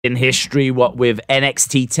in history, what with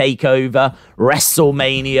NXT TakeOver,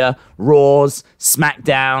 WrestleMania, Raws,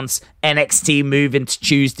 SmackDowns, NXT moving to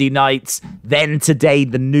Tuesday nights, then today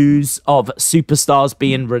the news of superstars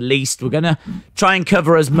being released. We're going to try and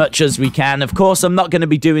cover as much as we can. Of course, I'm not going to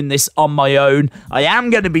be doing this on my own. I am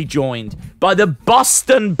going to be joined by the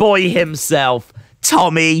Boston boy himself,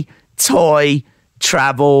 Tommy Toy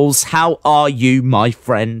Travels. How are you, my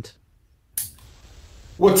friend?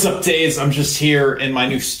 What's up, Daze? I'm just here in my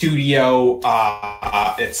new studio.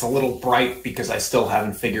 It's a little bright because I still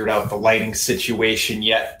haven't figured out the lighting situation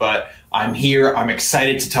yet, but I'm here. I'm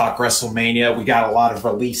excited to talk WrestleMania. We got a lot of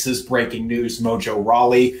releases, breaking news. Mojo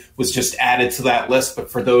Rawley was just added to that list,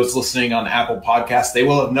 but for those listening on Apple Podcasts, they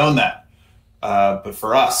will have known that. But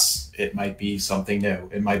for us, it might be something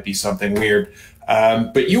new. It might be something weird.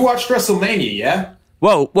 But you watched WrestleMania, yeah?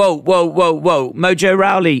 Whoa. Mojo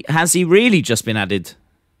Rawley, has he really just been added?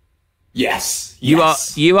 Yes.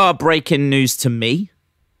 You are breaking news to me.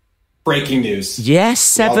 Breaking news. Yes,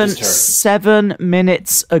 7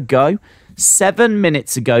 minutes ago. 7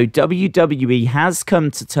 minutes ago, WWE has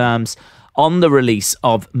come to terms on the release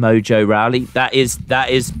of Mojo Rawley. That is.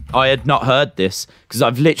 I had not heard this because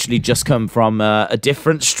I've literally just come from a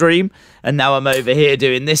different stream, and now I'm over here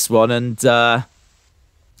doing this one, and that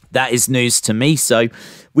is news to me. So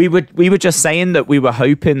we were just saying that we were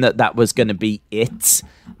hoping that was going to be it.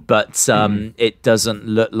 But it doesn't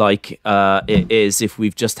look like it is if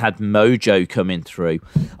we've just had Mojo coming through.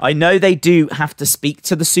 I know they do have to speak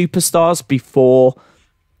to the superstars before,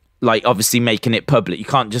 like, obviously making it public. You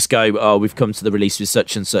can't just go, oh, we've come to the release with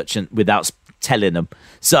such and such, and without telling them.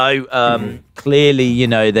 So clearly, you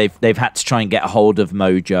know, they've had to try and get a hold of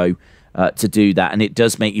Mojo to do that, and it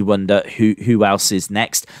does make you wonder who else is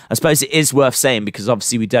next. I suppose it is worth saying, because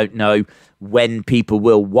obviously we don't know when people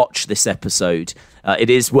will watch this episode.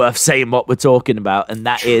 It is worth saying what we're talking about, and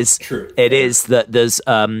that is true. It is that there's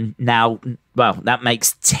now, well, that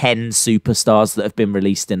makes 10 superstars that have been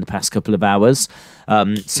released in the past couple of hours.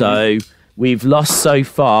 So we've lost so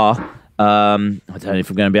far. I don't know if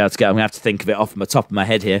I'm going to be able to get. I'm going to have to think of it off the top of my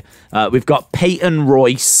head here. We've got Peyton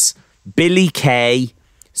Royce, Billy Kay,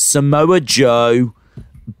 Samoa Joe,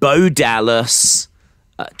 Bo Dallas,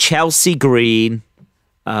 Chelsea Green,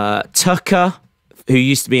 Tucker, who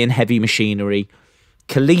used to be in Heavy Machinery,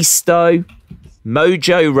 Kalisto,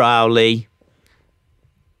 Mojo Rawley,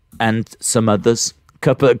 and some others.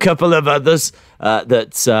 Couple of others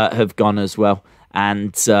that have gone as well.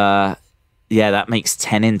 And that makes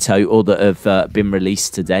 10 in total that have been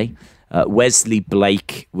released today. Wesley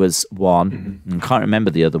Blake was one. I can't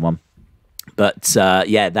remember the other one. But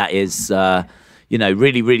that is,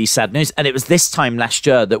 really, really sad news. And it was this time last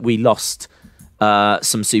year that we lost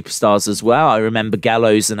some superstars as well. I remember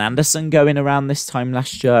Gallows and Anderson going around this time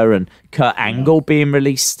last year, and Kurt Angle being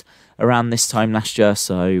released around this time last year.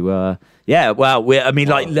 So,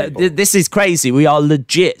 this is crazy. We are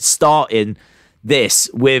legit starting this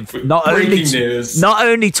with not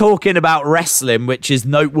only talking about wrestling, which is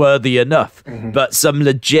noteworthy enough, but some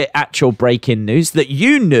legit actual breaking news that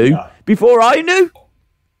you knew before I knew.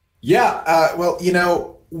 Yeah,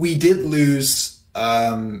 we did lose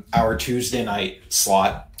our Tuesday night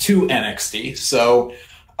slot to NXT, so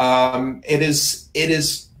this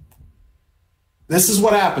is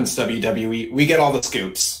what happens, WWE. We get all the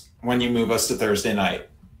scoops when you move us to Thursday night.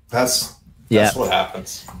 That's what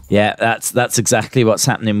happens. Yeah, that's exactly what's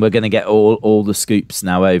happening. We're going to get all the scoops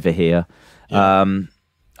now over here. Yeah.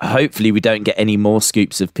 Hopefully we don't get any more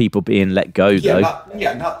scoops of people being let go, though.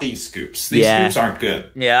 Not these scoops. These scoops aren't good.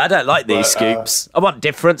 Yeah, I don't like these scoops. I want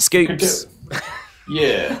different scoops.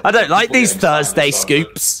 Yeah. I don't like these Thursday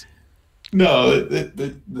scoops. No,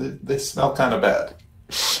 they smell kind of bad.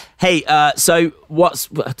 Hey, so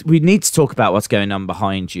we need to talk about what's going on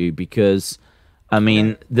behind you, because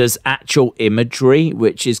there's actual imagery,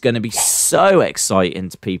 which is going to be so exciting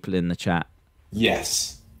to people in the chat.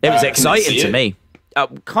 Yes. It was exciting to me. The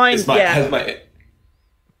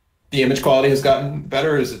image quality has gotten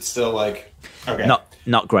better, or is it still like... Okay.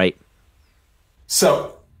 Not great.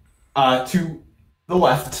 So, to the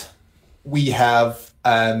left, we have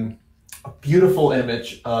a beautiful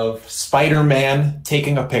image of Spider-Man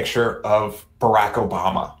taking a picture of Barack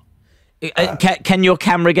Obama. Can your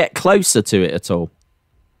camera get closer to it at all?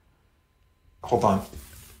 Hold on.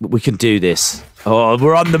 We can do this. Oh,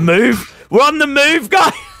 we're on the move. We're on the move,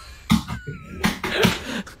 guys.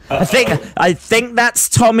 I think that's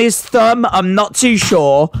Tommy's thumb. I'm not too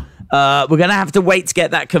sure. We're gonna have to wait to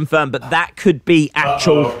get that confirmed, but that could be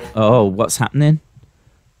actual. Oh, what's happening?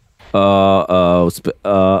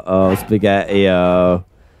 Spaghetti.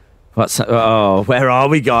 Where are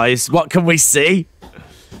we, guys? What can we see?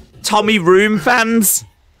 Tommy Room fans?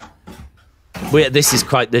 This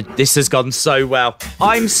has gone so well.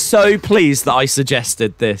 I'm so pleased that I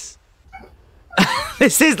suggested this.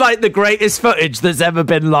 This is like the greatest footage that's ever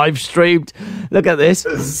been live streamed. Look at this.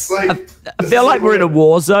 I feel like we're in a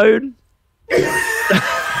war zone. All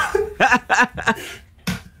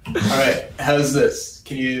right, how's this?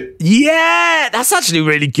 Can you? Yeah, that's actually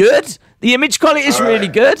really good. The image quality is really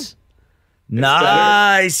good.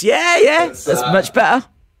 Nice. Better. Yeah. That's much better.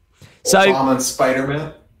 So, Obama and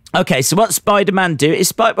Spider-Man. Okay, so what Spider-Man do?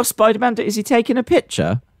 What Spider-Man do? Is he taking a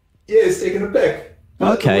picture? Yeah, he's taking a pic.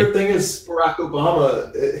 But okay. The weird thing is Barack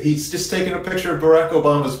Obama, he's just taking a picture of Barack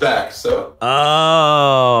Obama's back, so.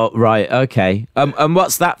 Oh, right, okay. And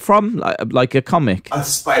what's that from? Like a comic?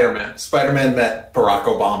 Spider-Man. Spider-Man met Barack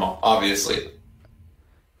Obama, obviously.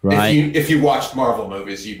 Right. If you watched Marvel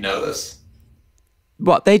movies, you'd know this.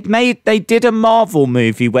 What, they did a Marvel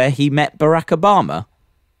movie where he met Barack Obama?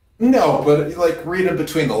 No, but like read in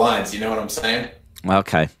between the lines, you know what I'm saying?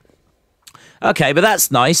 Okay, but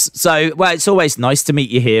that's nice. So, well, it's always nice to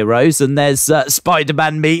meet your heroes, and there's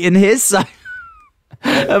Spider-Man meeting his. So.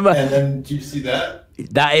 And then, do you see that?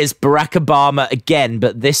 That is Barack Obama again,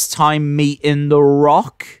 but this time meeting The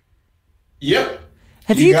Rock. Yep.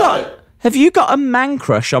 Have you got a man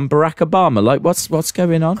crush on Barack Obama? Like, what's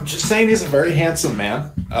going on? I'm just saying he's a very handsome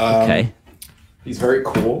man. Okay. He's very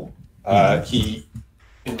cool. He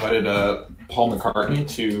invited Paul McCartney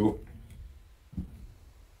to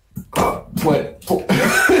play.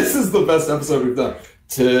 This is the best episode we've done.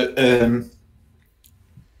 To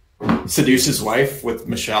seduce his wife with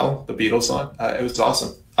Michelle, the Beatles song. It was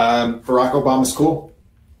awesome. Barack Obama's cool.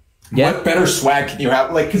 Yeah. What better swag can you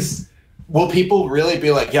have? Like, because will people really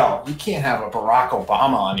be like, yo, you can't have a Barack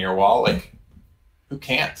Obama on your wall? Like, who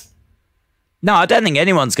can't? No, I don't think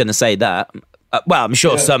anyone's going to say that. Well, I'm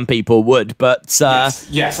sure some people would, but...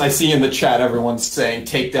 Yes, I see in the chat everyone's saying,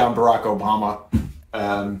 take down Barack Obama.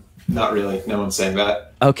 Not really. No one's saying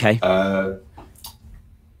that. Okay. I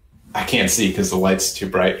can't see because the light's too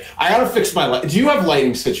bright. I gotta fix my light. Do you have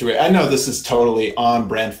lighting situation? I know this is totally on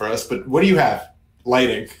brand for us, but what do you have?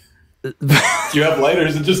 Lighting. Do you have light, or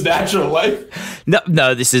is it just natural light?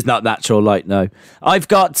 No, this is not natural light. No, I've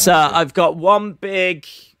got one big.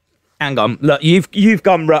 Hang on, look, you've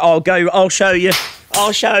gone. I'll show you.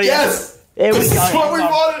 Yes, here we go. This is what we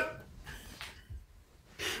wanted.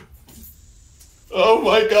 Oh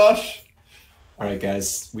my gosh! All right,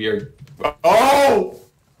 guys, we are. Oh,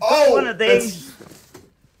 one of these.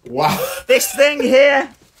 Wow, this thing here.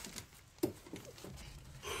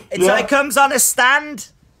 It comes on a stand.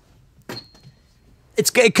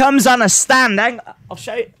 It comes on a stand. I'll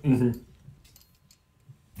show you. Mm-hmm.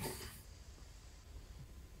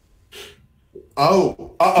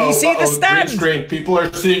 Oh, Can you see the stand? Green screen. People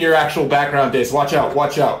are seeing your actual background, Daze. Watch out!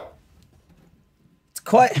 Watch out! It's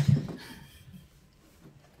quite.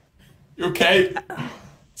 You okay?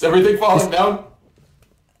 Is everything falling down?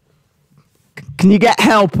 Can you get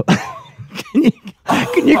help?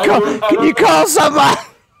 Can you call someone?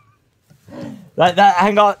 Like that.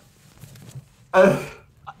 Hang on.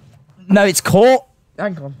 No, it's caught.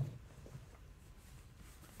 Hang on.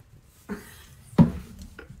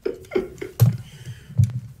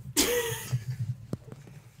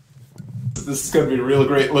 This is going to be real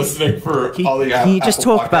great listening for all the Can you just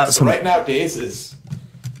talk about something? Right now, Daze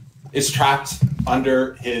is trapped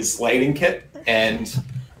under his lighting kit, and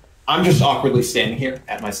I'm just awkwardly standing here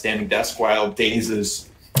at my standing desk while Daze is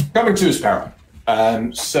coming to his power.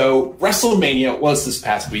 So WrestleMania was this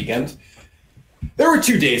past weekend. There were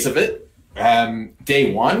 2 days of it.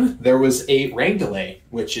 Day 1, there was a rain delay,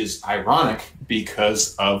 which is ironic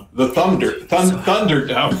because of the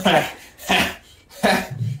Thunderdome.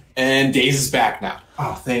 And Daze is back now.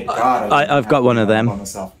 Oh, thank God! I've got one of them.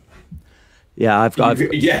 Yeah, I've got.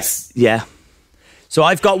 Yes. Yeah. So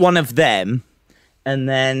I've got one of them, and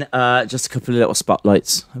then just a couple of little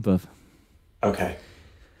spotlights above. Okay.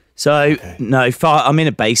 So no, I'm in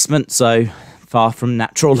a basement, so far from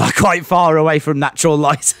natural light, quite far away from natural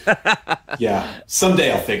light. Yeah,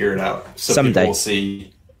 someday I'll figure it out. So people will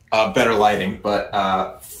see better lighting, but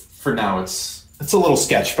for now it's a little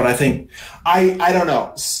sketch. But I think I don't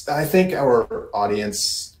know. I think our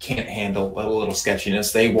audience can't handle a little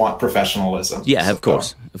sketchiness. They want professionalism. Yeah, of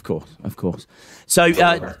course. So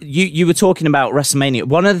you were talking about WrestleMania.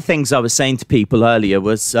 One of the things I was saying to people earlier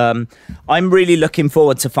was I'm really looking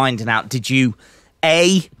forward to finding out, did you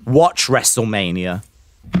A, watch WrestleMania,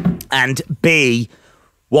 and B,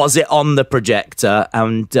 was it on the projector,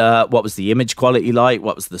 and what was the image quality like?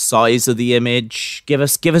 What was the size of the image? Give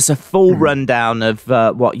us a full rundown of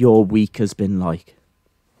what your week has been like.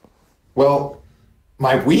 Well,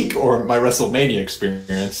 My week or my WrestleMania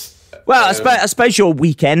experience? Well, I suppose your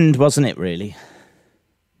weekend, wasn't it, really?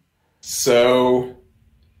 So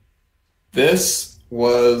this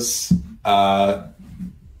was, I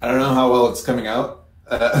don't know how well it's coming out.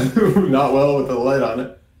 Not well with the light on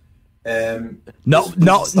it.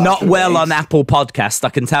 Not well on Apple Podcast, I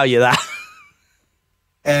can tell you that.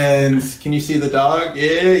 And can you see the dog?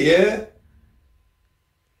 Yeah.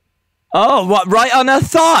 Oh, what, right on her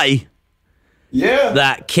thigh? Yeah.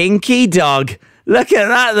 That kinky dog. Look at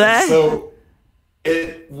that there. So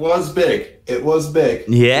it was big. Yeah? It was big.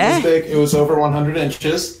 It was over 100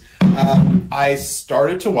 inches. I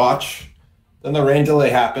started to watch, then the rain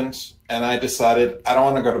delay happened, and I decided I don't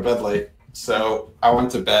want to go to bed late. So I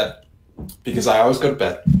went to bed because I always go to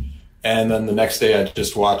bed. And then the next day I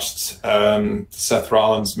just watched Seth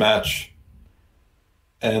Rollins match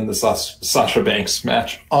and the Sasha Banks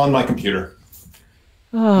match on my computer.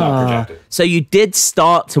 Not projected. So you did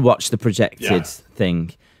start to watch the projected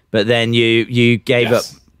thing, but then you gave up.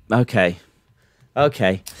 Okay.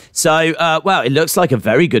 So, well, it looks like a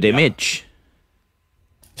very good image.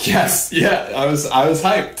 Yes, yeah. I was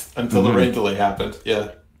hyped until the rain delay happened.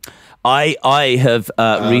 Yeah. I have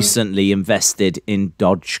recently invested in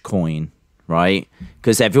Dogecoin, right?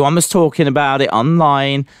 Because everyone was talking about it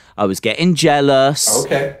online. I was getting jealous.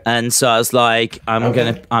 Okay. And so I was like, I'm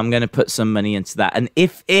gonna put some money into that. And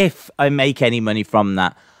if I make any money from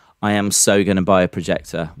that, I am so gonna buy a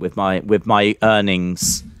projector with my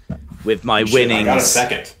earnings, with my winnings.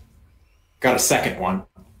 I got a second one.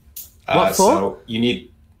 What for? So you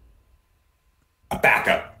need a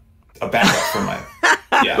backup for my.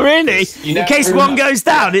 Yeah, really? In case one goes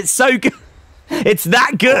down, it's so good. It's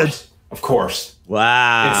that good. Of course.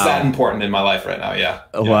 Wow. It's that important in my life right now. Yeah.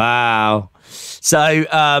 Wow. So,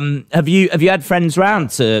 have you had friends round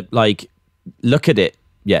to like look at it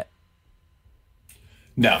yet?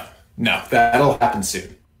 No. That'll happen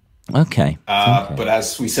soon. Okay. But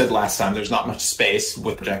as we said last time, there's not much space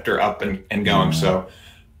with projector up and going. So,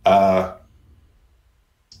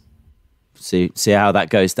 see how that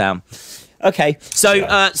goes down. Okay.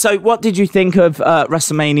 So, so what did you think of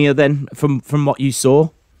WrestleMania then, from what you saw?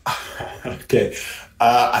 Okay.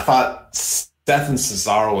 I thought Seth and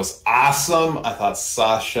Cesaro was awesome. I thought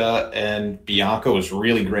Sasha and Bianca was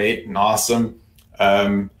really great and awesome.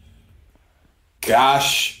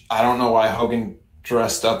 Gosh, I don't know why Hogan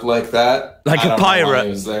dressed up like that. Like a pirate. Know why he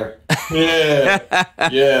was there. Yeah.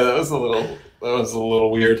 That was a little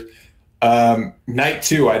weird. Night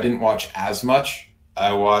 2, I didn't watch as much.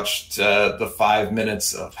 I watched the 5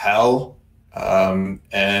 minutes of hell.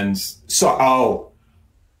 And so,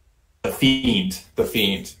 The Fiend,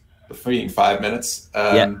 5 minutes.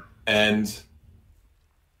 And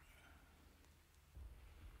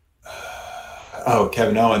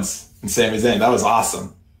Kevin Owens and Sami Zayn. That was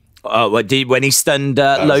awesome. Oh, when he stunned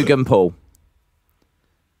Logan Paul?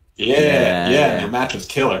 Yeah. The match was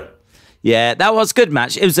killer. Yeah, that was a good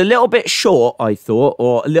match. It was a little bit short, I thought,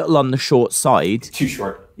 or a little on the short side. Too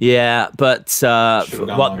short. Yeah, but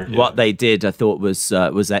what they did, I thought was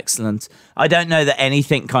excellent. I don't know that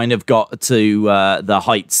anything kind of got to the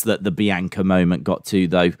heights that the Bianca moment got to,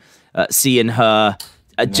 though. Seeing her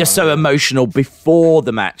just so emotional before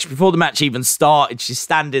the match even started, she's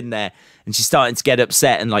standing there and she's starting to get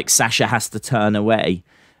upset, and like Sasha has to turn away.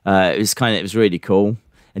 It was really cool.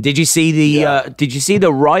 And did you see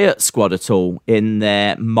the Riot Squad at all in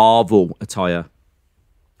their Marvel attire?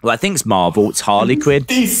 Well, I think it's Marvel. It's Harley Quinn.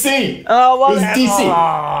 DC. Oh, what? It was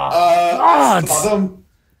DC.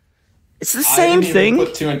 It's the same thing.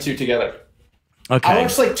 Put 2 and 2 together. Okay. I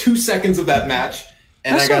watched like 2 seconds of that match,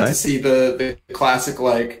 and I got to see the classic,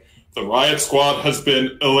 like, the Riot Squad has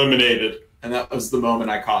been eliminated, and that was the moment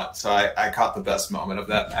I caught. So I caught the best moment of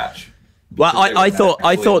that match. Well, I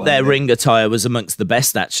thought their ring attire was amongst the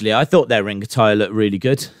best. Actually, I thought their ring attire looked really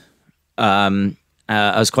good. I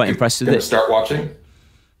was quite impressed with it. Start watching.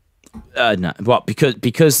 No, what?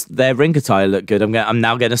 Because their ring attire looked good. I'm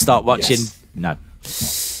now going to start watching. Yes. No,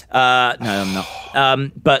 I'm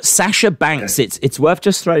not. But Sasha Banks, okay. It's worth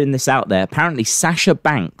just throwing this out there. Apparently, Sasha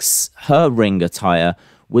Banks, her ring attire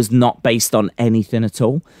was not based on anything at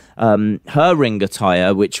all. Her ring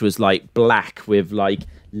attire, which was like black with like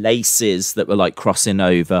laces that were like crossing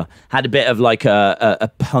over, had a bit of like a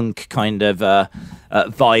punk kind of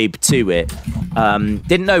vibe to it.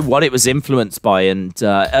 Didn't know what it was influenced by, and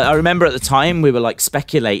I remember at the time we were like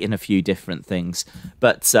speculating a few different things,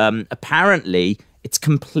 but apparently it's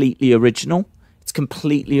completely original.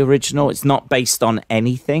 It's not based on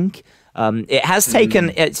anything. It has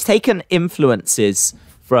taken influences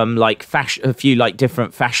from like a few like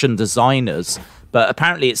different fashion designers, but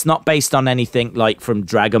apparently it's not based on anything like from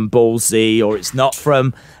Dragon Ball Z, or it's not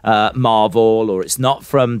from Marvel, or it's not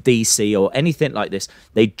from DC or anything like this.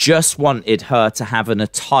 They just wanted her to have an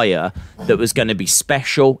attire that was going to be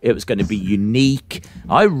special. It was going to be unique.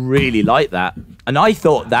 I really like that. And I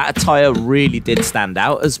thought that attire really did stand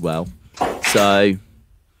out as well. So,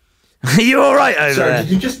 are you all right over there?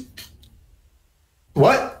 Did you just...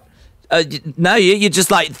 What? No, you're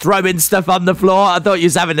just like throwing stuff on the floor. I thought you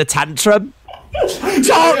was having a tantrum.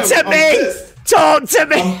 Talk to me! Talk to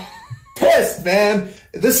me! I'm pissed, man.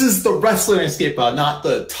 This is the Wrestling Escape Pod, not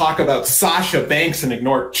the talk about Sasha Banks and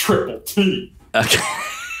ignore Triple T. Okay.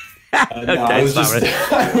 No, I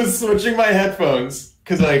was switching my headphones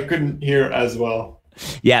because I couldn't hear as well.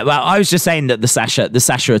 Yeah, well, I was just saying that the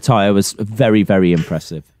Sasha attire was very, very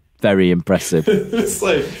impressive. Very impressive. It's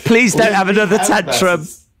like, please don't have another tantrum.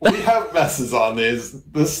 We have messes on these.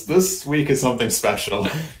 This week is something special.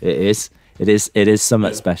 It is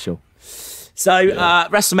somewhat special. So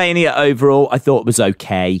WrestleMania overall, I thought was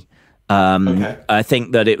okay. I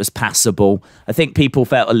think that it was passable. I think people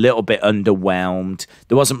felt a little bit underwhelmed.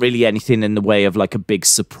 There wasn't really anything in the way of like a big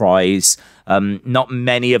surprise. Not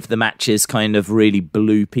many of the matches kind of really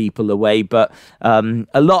blew people away, but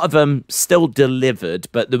a lot of them still delivered.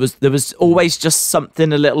 But there was always just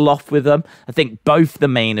something a little off with them. I think both the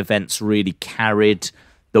main events really carried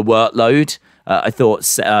the workload. I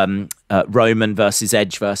thought Roman versus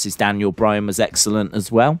Edge versus Daniel Bryan was excellent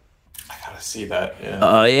as well. See that,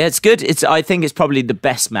 yeah. Yeah, it's good. I think it's probably the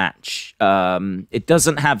best match. It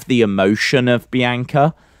doesn't have the emotion of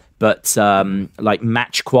Bianca, but like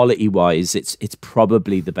match quality wise, it's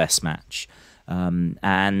probably the best match. Yeah,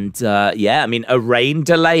 I mean, a rain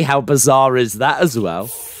delay. How bizarre is that as well?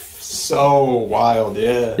 So wild,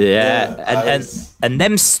 yeah. And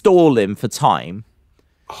them stalling for time.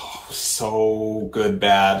 So good,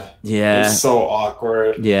 bad. Yeah. It's so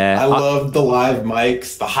awkward. Yeah. I love the live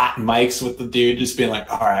mics, the hot mics with the dude just being like,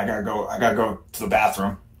 all right, I gotta go to the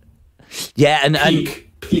bathroom. Yeah,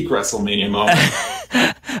 peak WrestleMania moment.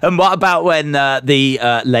 And what about when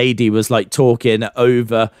the lady was like talking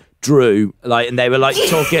over Drew, like, and they were like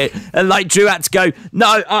talking, and like Drew had to go,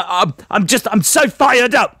 no, I'm so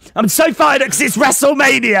fired up. I'm so fired up because it's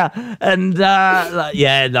WrestleMania, and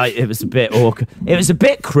like it was a bit awkward. It was a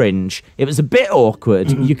bit cringe. It was a bit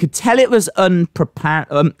awkward. You could tell it was unprepared.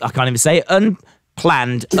 I can't even say it.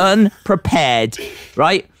 Unplanned, unprepared.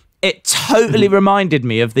 Right? It totally reminded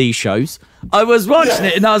me of these shows. I was watching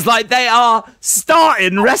it and I was like, they are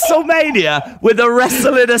starting WrestleMania with a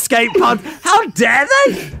Wrestling Escape Pod. How dare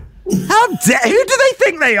they? Who do they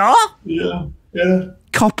think they are? Yeah.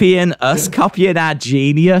 Copying us, copying our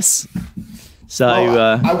genius. So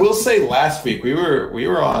I will say, last week we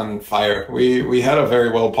were on fire. We had a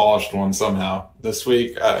very well polished one somehow. This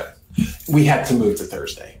week we had to move to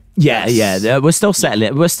Thursday. Yeah. We're still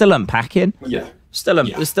settling. We're still unpacking. Yeah.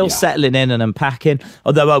 We're still settling in and unpacking.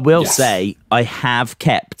 Although I will say, I have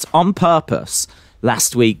kept on purpose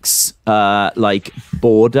last week's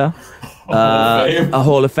border. A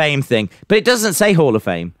Hall of Fame thing, but it doesn't say Hall of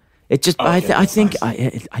Fame. It just I think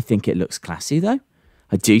it looks classy though.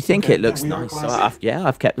 I do think it looks nice. So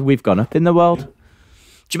we've gone up in the world. Do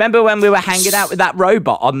you remember when we were hanging out with that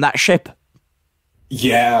robot on that ship?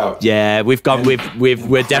 Yeah, we've gone. We're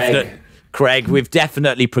definitely Craig. We've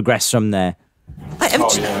definitely progressed from there.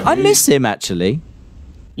 I miss him actually.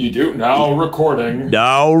 You do? Now recording.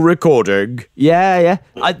 Yeah.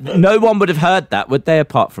 No one would have heard that, would they,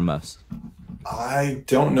 apart from us? I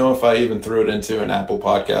don't know if I even threw it into an Apple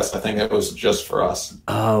podcast. I think it was just for us.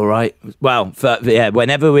 Oh, right. Well,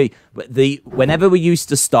 whenever we used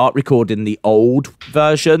to start recording the old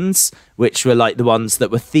versions, which were like the ones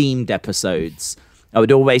that were themed episodes, I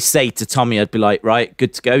would always say to Tommy, I'd be like, right,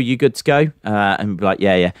 good to go, you good to go? And be like,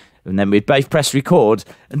 yeah. And then we'd both press record,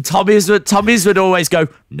 and Tommy's would always go,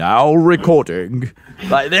 now recording.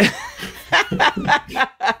 Like this.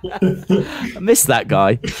 I miss that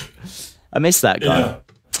guy. Yeah.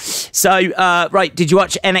 So, right, did you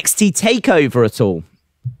watch NXT TakeOver at all?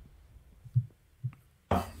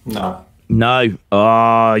 No.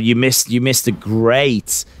 Oh, you missed a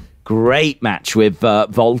great match with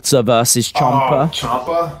Volta versus Ciampa.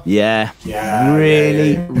 Ciampa? Yeah.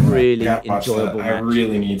 Really enjoyable match. I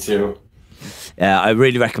really need to. Yeah, I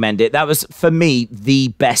really recommend it. That was, for me, the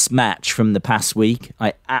best match from the past week.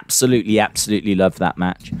 I absolutely love that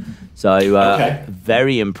match. So,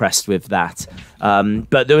 very impressed with that.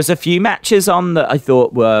 But there was a few matches on that I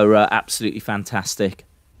thought were absolutely fantastic.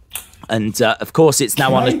 And, of course, it's now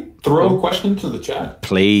Can I throw a question to the chat?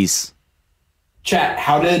 Please. Chat,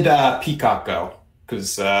 how did Peacock go?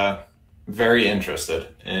 Because very interested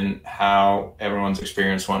in how everyone's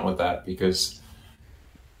experience went with that, because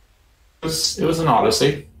it was an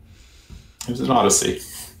odyssey. It was an odyssey.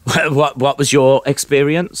 What was your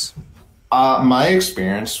experience? My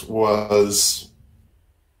experience was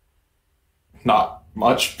not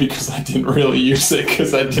much, because I didn't really use it,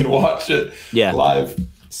 because I didn't watch it live.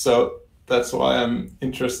 So that's why I'm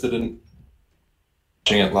interested in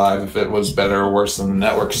watching it live, if it was better or worse than the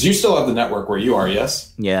network. Because you still have the network where you are,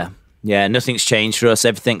 yes? Yeah, nothing's changed for us.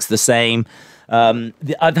 Everything's the same.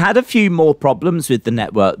 I've had a few more problems with the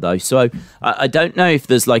network, though. So I don't know if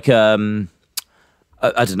there's like...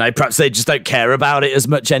 I don't know, perhaps they just don't care about it as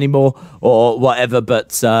much anymore or whatever, but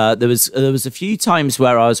there was a few times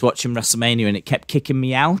where I was watching WrestleMania and it kept kicking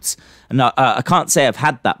me out, and I can't say I've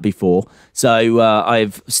had that before, so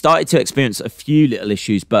I've started to experience a few little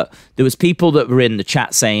issues, but there was people that were in the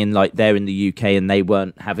chat saying like they're in the UK and they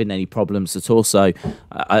weren't having any problems at all, so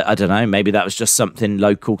I don't know, maybe that was just something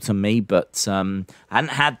local to me, but I hadn't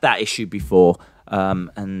had that issue before,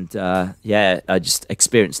 I just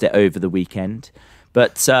experienced it over the weekend.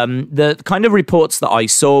 But the kind of reports that I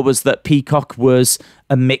saw was that Peacock was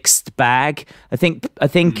a mixed bag. I think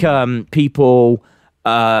people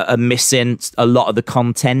are missing a lot of the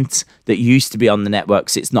content that used to be on the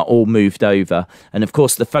networks. It's not all moved over. And of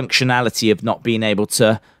course, the functionality of not being able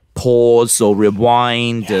to pause or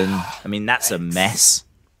rewind. And I mean, that's a mess.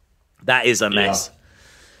 That is a mess. Yeah.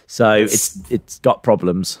 So it's got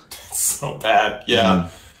problems. So bad. Yeah.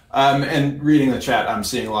 And reading the chat, I'm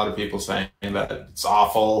seeing a lot of people saying that it's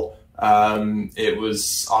awful.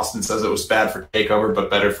 Austin says it was bad for TakeOver, but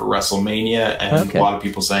better for WrestleMania. And a lot of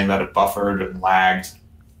people saying that it buffered and lagged.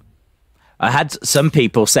 I had some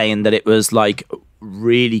people saying that it was like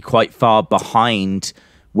really quite far behind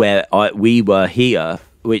where we were here,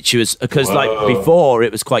 which was because like before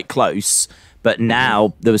it was quite close. But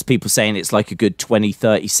now there was people saying it's like a good 20,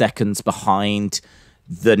 30 seconds behind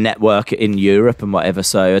the network in Europe and whatever,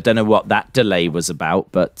 so I don't know what that delay was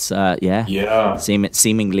about, but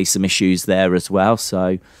seemingly some issues there as well.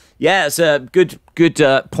 So yeah, it's a good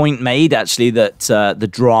point made actually, that the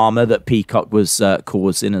drama that Peacock was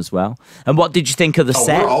causing as well. And what did you think of the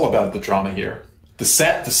set? We're all about the drama here. The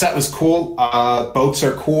set was cool. Boats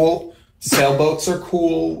are cool. Sailboats are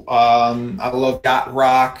cool. I love yacht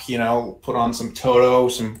rock. Put on some Toto,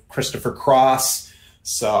 some Christopher Cross.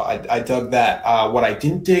 So I dug that. What I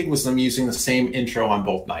didn't dig was them using the same intro on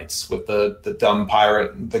both nights with the dumb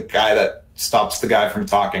pirate, the guy that stops the guy from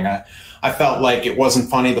talking. I felt like it wasn't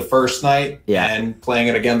funny the first night, and playing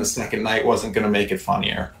it again the second night wasn't going to make it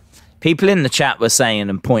funnier. People in the chat were saying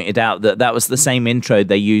and pointed out that was the same intro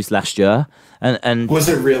they used last year. And was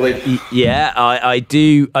it really? Yeah, I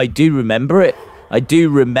do remember it. I do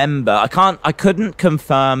remember. I couldn't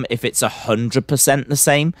confirm if it's 100% the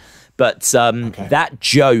same. But that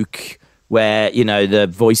joke where,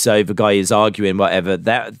 the voiceover guy is arguing, whatever,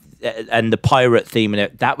 that and the pirate theme in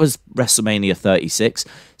it, that was WrestleMania 36.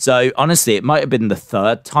 So, honestly, it might have been the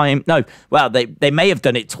third time. No, well, they may have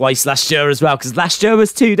done it twice last year as well, because last year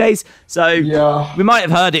was 2 days. So, we might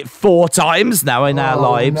have heard it 4 times now in our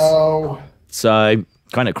lives. No. So,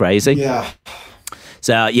 kind of crazy. Yeah.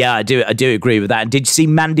 So, yeah, I do agree with that. And did you see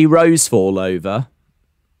Mandy Rose fall over?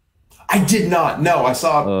 I did not. No, I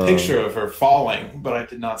saw a picture of her falling, but I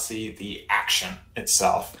did not see the action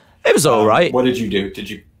itself. It was all right. What did you do? Did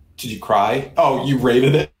you cry? Oh, you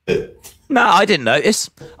rated it? No, I didn't notice.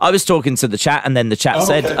 I was talking to the chat, and then the chat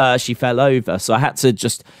said she fell over, so I had to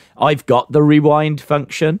I've got the rewind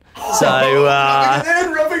function. So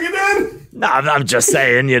rubbing it in. No, I'm just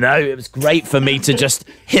saying, it was great for me to just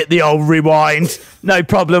hit the old rewind. No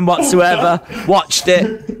problem whatsoever. Watched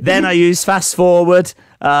it. Then I used fast forward.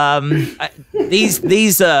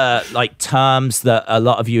 These are like terms that a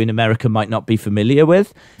lot of you in America might not be familiar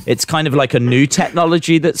with. It's kind of like a new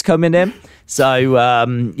technology that's coming in. So,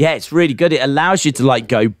 it's really good. It allows you to like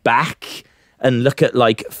go back and look at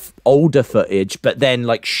like older footage, but then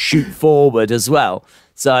like shoot forward as well.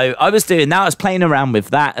 So I was doing that. I was playing around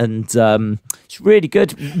with that, and it's really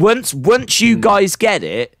good. Once you guys get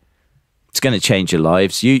it, it's going to change your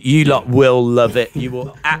lives. You lot will love it. You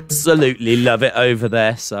will absolutely love it over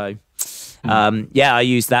there. So, I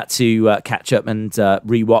used that to catch up and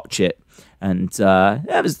rewatch it, and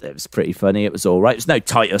it was pretty funny. It was all right. It was no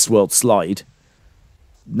Titus World Slide.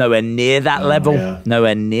 Nowhere near that level. Yeah.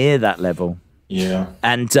 Nowhere near that level. Yeah.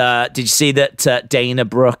 And did you see that Dana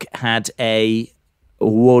Brooke had a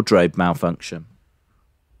wardrobe malfunction?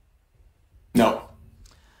 No.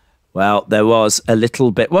 Well, there was a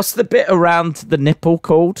little bit. What's the bit around the nipple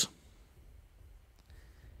called?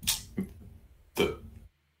 The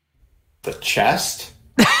chest?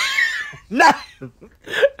 No,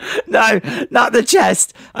 no, not the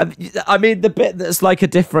chest. I mean the bit that's like a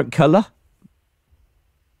different colour.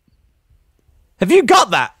 Have you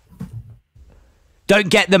got that? Don't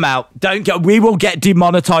get them out. Don't get. We will get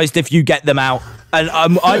demonetized if you get them out. And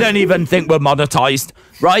I don't even think we're monetized,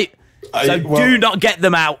 right? Do not get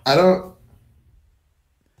them out. I don't.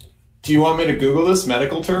 Do you want me to Google this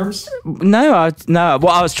medical terms? No, no.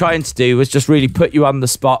 What I was trying to do was just really put you on the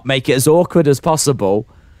spot, make it as awkward as possible.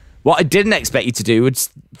 What I didn't expect you to do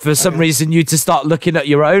was, for some reason, you to start looking at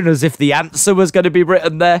your own as if the answer was going to be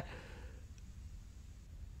written there.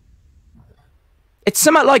 It's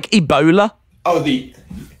something like Ebola. Oh,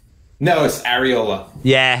 no, it's areola.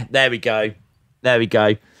 Yeah, there we go. There we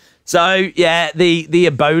go. So, yeah, the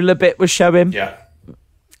Ebola bit was showing. Yeah.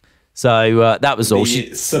 So that was all.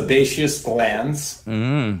 The sebaceous glands.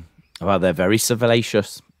 Well, they're very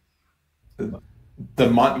sebaceous.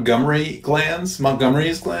 The Montgomery's glands? I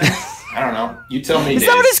don't know. You tell me. Is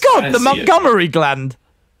that what it's called? The Montgomery gland?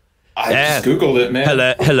 I just Googled it,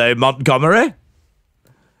 man. Hello, Montgomery.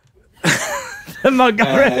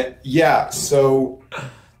 Montgomery. Yeah, so...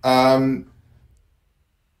 but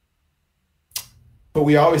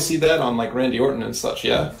we always see that on, like, Randy Orton and such,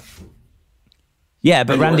 yeah? Yeah,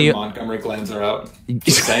 but Randy... Montgomery glands are out.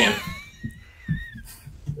 Just saying.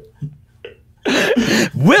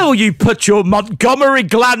 Will you put your Montgomery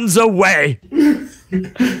glands away?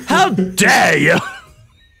 How dare you?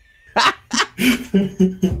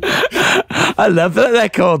 I love that they're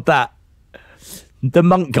called that. The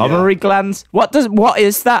Montgomery glands. What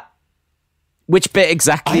is that? Which bit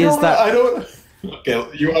exactly is that? I don't. Okay,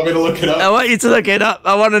 you want me to look it up? I want you to look it up.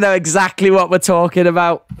 I want to know exactly what we're talking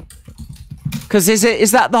about. Because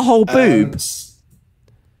is that the whole boob?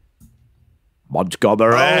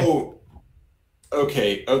 Montgomery. Oh.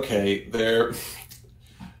 Okay. They're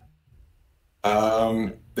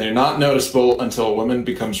not noticeable until a woman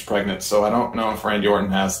becomes pregnant. So I don't know if Randy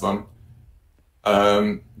Orton has them.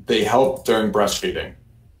 They help during breastfeeding.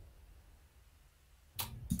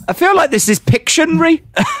 I feel like this is Pictionary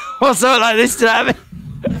or something like this.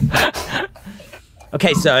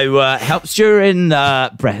 Okay, so helps during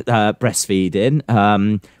breastfeeding.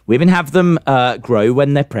 Women have them grow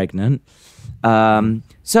when they're pregnant.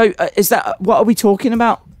 So is that what are we talking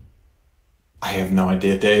about? I have no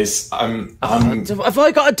idea, Daze. Have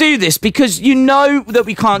I got to do this? Because you know that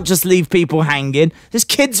we can't just leave people hanging. There's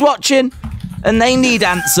kids watching, and they need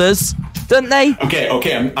answers, don't they? Okay.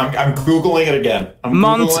 I'm Googling it again.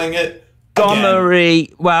 Googling it Montgomery.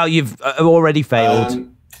 Again. Well, you've already failed.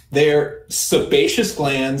 They're sebaceous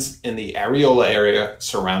glands in the areola area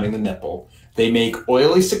surrounding the nipple. They make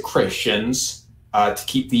oily secretions to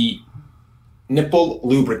keep the nipple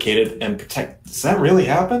lubricated and protect. Does that really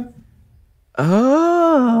happen?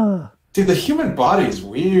 Oh. Dude, the human body is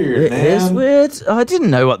weird, man. It is weird. I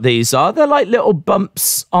didn't know what these are. They're like little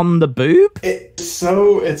bumps on the boob. It's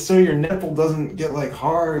so your nipple doesn't get like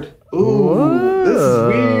hard. Ooh, whoa. This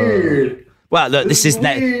is weird. Well, look, this is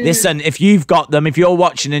listen. If you've got them, if you're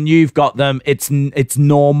watching and you've got them, it's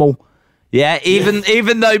normal. Yeah,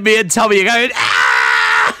 even though me and Tommy are going,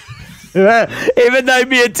 ah! Even though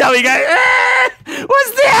me and Tommy go, ah!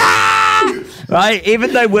 What's that? Right?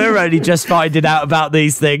 Even though we're only just finding out about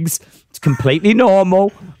these things, it's completely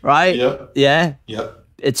normal, right? Yep. Yeah. Yep.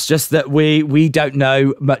 It's just that we don't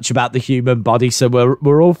know much about the human body, so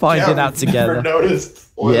we're all finding out together. Never noticed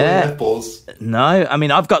oily nipples. No, I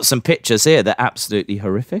mean I've got some pictures here that are absolutely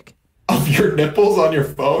horrific. Of your nipples on your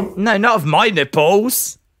phone? No, not of my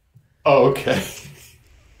nipples. Oh, okay.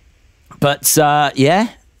 But yeah,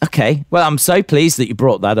 okay. Well, I'm so pleased that you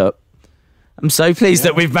brought that up. I'm so pleased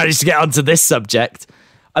that we've managed to get onto this subject.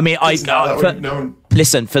 I mean,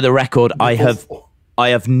 listen, for the record, nipples. I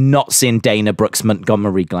have not seen Dana Brooke's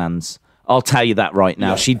Montgomery glands. I'll tell you that right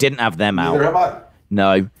now. Yeah. She didn't have them out. Neither have I.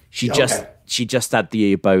 No, she just had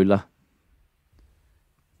the Ebola.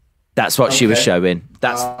 That's what she was showing.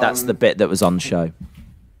 That's the bit that was on show.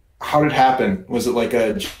 How did it happen? Was it like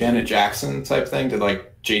a Janet Jackson type thing? Did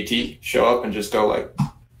like JT show up and just go like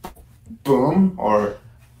boom? Or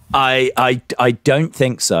I don't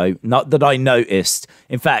think so. Not that I noticed.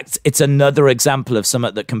 In fact, it's another example of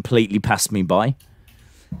something that completely passed me by.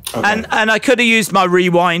 Okay. And I could have used my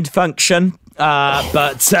rewind function,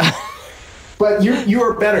 but you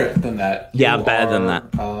are better than that. Yeah, I'm better than that.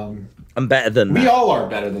 I'm better than that. We all are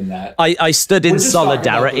better than that. I stood in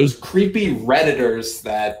solidarity. Those creepy Redditors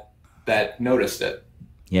that noticed it.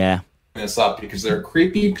 Yeah. This up because there are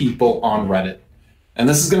creepy people on Reddit. And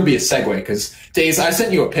this is going to be a segue because, Daze, I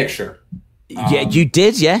sent you a picture. Yeah, you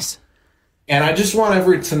did, yes. And I just want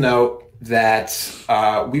everyone to know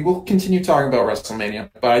that we will continue talking about WrestleMania,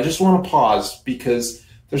 but I just want to pause because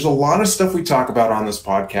there's a lot of stuff we talk about on this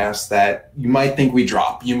podcast that you might think we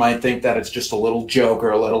drop. You might think that it's just a little joke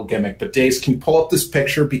or a little gimmick. But Daze, can you pull up this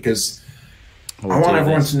picture because I want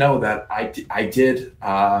everyone to know that I did.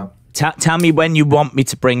 Tell me when you want me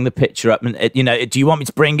to bring the picture up. And do you want me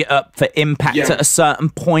to bring it up for Impact at a certain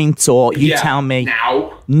point, or you tell me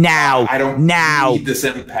now? I don't need this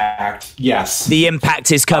Impact. Yes, the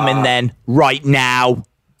Impact is coming then right now.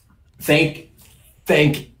 Thank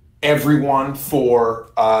everyone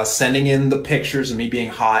for sending in the pictures of me being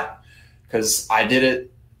hot, because I did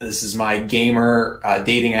it. This is my gamer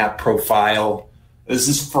dating app profile. This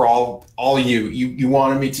is for all you. You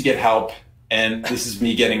wanted me to get help, and this is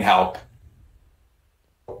me getting help.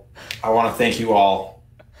 I want to thank you all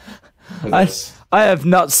for this. I have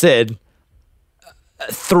not seen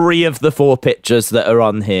 3 of the 4 pictures that are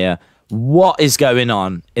on here. What is going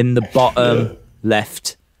on in the bottom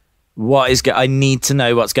left? I need to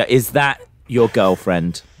know what's going. Is that your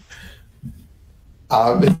girlfriend?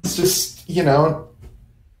 It's just,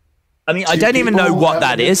 I mean, I don't even know what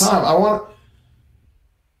that is. I want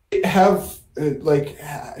to have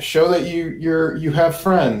show that you have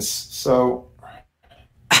friends. So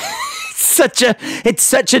it's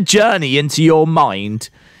such a journey into your mind.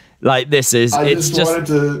 Like this is. Wanted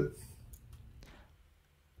to.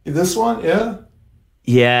 This one, yeah.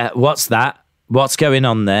 Yeah. What's that? What's going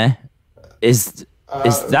on there? Is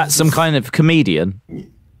that some kind of comedian?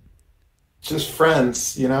 Just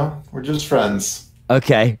friends, We're just friends.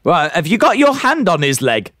 Okay. Well, have you got your hand on his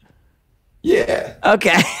leg? Yeah.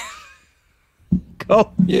 Okay.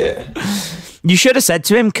 Cool. Yeah. You should have said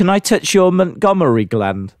to him, "Can I touch your Montgomery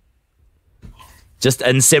gland?"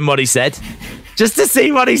 And see what he said. Just to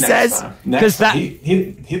see what he says. Next time.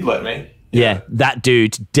 He'd let me. Yeah, that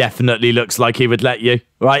dude definitely looks like he would let you.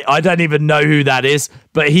 Right? I don't even know who that is,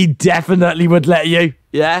 but he definitely would let you.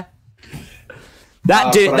 Yeah.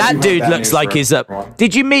 That dude looks like he's up.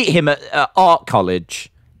 Did you meet him at art college?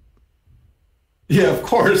 Yeah, of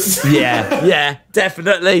course. yeah,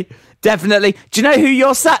 definitely. Do you know who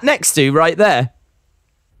you're sat next to right there?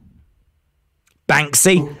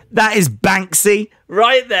 Banksy. That is Banksy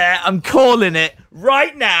right there. I'm calling it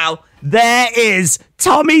right now. There is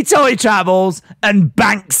Tommy Toy Travels and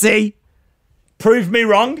Banksy. Prove me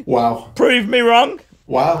wrong. Wow. Prove me wrong.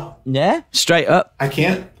 Wow. Yeah, straight up. I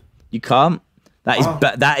can't. You can't.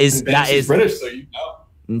 That is British, so you know.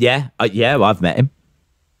 Yeah, well, I've met him.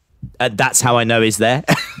 That's how I know he's there.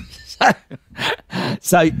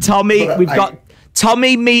 So Tommy, got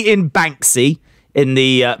Tommy meeting Banksy in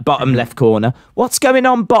the bottom left corner. What's going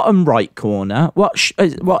on bottom right corner? What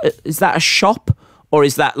is that, a shop or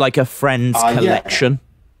is that like a friend's collection?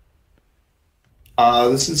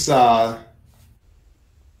 This is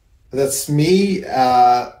that's me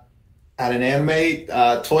at an anime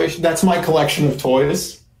toy. That's my collection of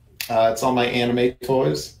toys. It's all my anime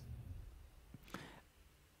toys.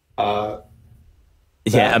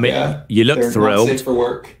 You look thrilled. Safe for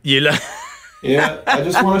work. You look. Yeah, I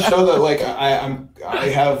just want to show that I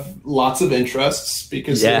have lots of interests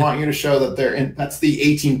because they want you to show that they're in. That's the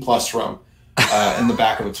 18+ room in the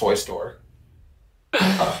back of a toy store.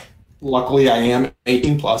 Luckily, I am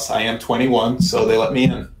 18+. I am 21, so they let me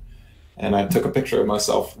in, and I took a picture of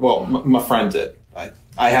myself. Well, my friend did.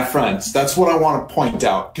 I have friends. That's what I want to point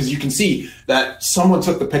out because you can see that someone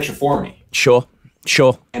took the picture for me. Sure.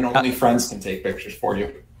 And only friends can take pictures for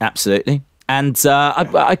you. Absolutely. And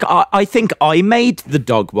I think I made the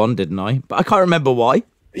dog one, didn't I? But I can't remember why.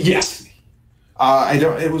 Yes. I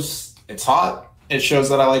don't. It's hot. It shows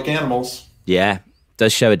that I like animals. Yeah,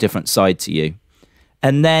 does show a different side to you.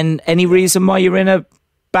 And then, any reason why you're in a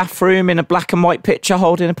bathroom in a black and white picture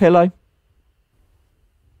holding a pillow?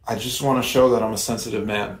 I just want to show that I'm a sensitive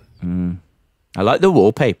man. I like the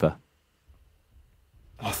wallpaper.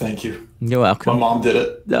 Oh, thank you. You're welcome. My mom did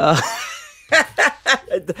it.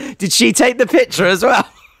 Did she take the picture as well?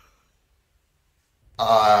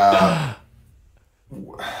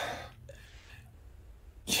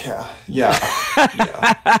 Yeah.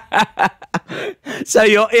 So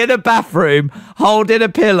you're in a bathroom holding a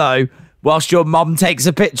pillow whilst your mum takes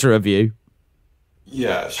a picture of you?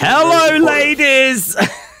 Yeah. Hello, ladies!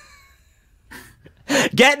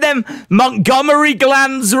 Get them Montgomery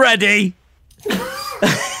glands ready.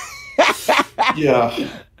 Yeah.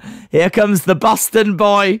 Here comes the Boston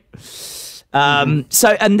boy. So,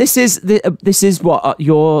 and this is what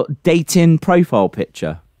your dating profile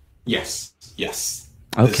picture. Yes.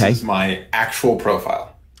 Okay. This is my actual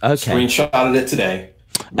profile. Okay. Screenshotted it today.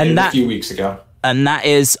 And a few weeks ago. And that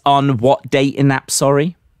is on what dating app?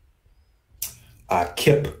 Sorry.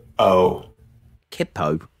 Kip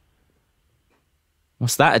Kippo?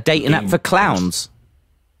 What's that? A dating app for clowns?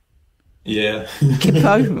 Yeah.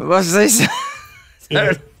 Kippo? What's this?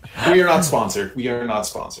 We are not sponsored.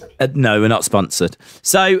 No, we're not sponsored.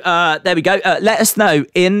 So there we go. Let us know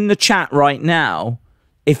in the chat right now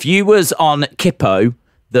if you was on Kippo,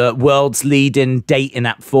 the world's leading dating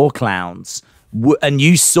app for clowns, and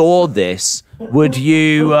you saw this. Would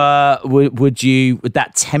that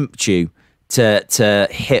tempt you to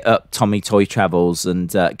hit up Tommy Toy Travels and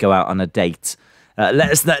go out on a date?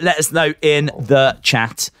 Let us know in the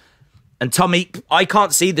chat. And Tommy, I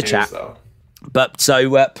can't see the chat, but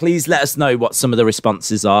so please let us know what some of the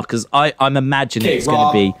responses are, because I'm imagining it's going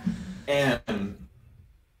to be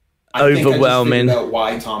overwhelming. I think I just figured out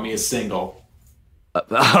why Tommy is single.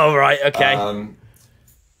 Oh, right, okay.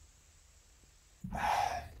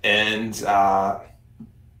 And a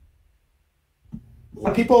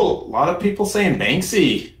lot of people saying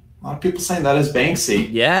Banksy. A lot of people saying that is Banksy.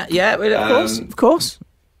 Yeah, of course.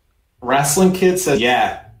 Wrestling Kid says,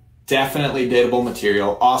 yeah, definitely dateable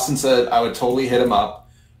material. Austin said, I would totally hit him up.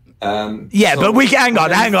 But we hang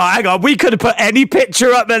on. We could have put any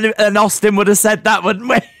picture up and Austin would have said that, wouldn't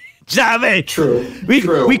we? Do you know what I mean? True.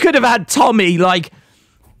 We could have had Tommy like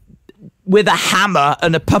with a hammer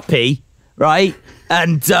and a puppy, right?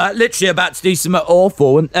 And literally about to do something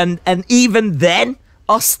awful, and even then,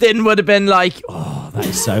 Austin would have been like, "Oh, that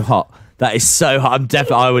is so hot. That is so hot.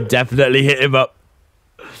 I would definitely hit him up."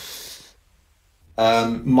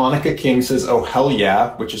 Monica King says, "Oh hell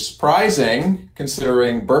yeah," which is surprising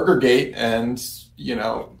considering Burgergate and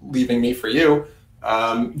leaving me for you.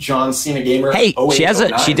 John Cena Gamer. Hey, she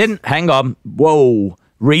hasn't. She didn't. Hang on. Whoa.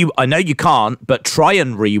 I know you can't, but try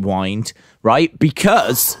and rewind, right?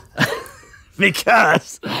 Because I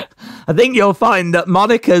think you'll find that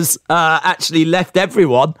Monica's actually left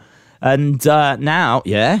everyone, and now,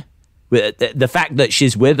 the fact that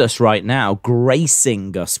she's with us right now,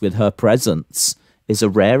 gracing us with her presence, is a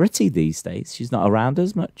rarity these days. She's not around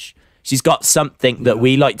as much. She's got something that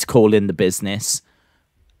we like to call in the business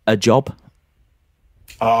a job.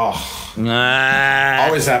 Oh,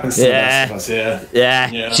 always happens to the best of us.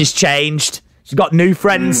 Yeah. She's changed. She's got new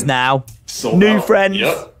friends now. Friends.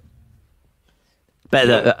 Yep.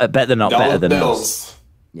 Better not better than us.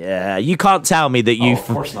 Yeah, you can't tell me that you've... of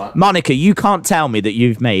course not. Monica, you can't tell me that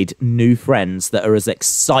you've made new friends that are as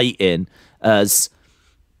exciting as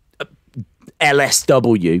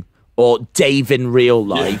LSW or Dave in real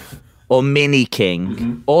life or Mini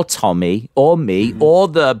King or Tommy or me or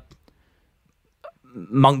the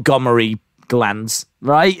Montgomery glands,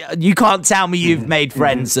 right? You can't tell me you've made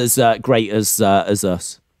friends as great as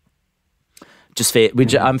us.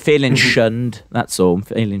 I'm feeling shunned. That's all. I'm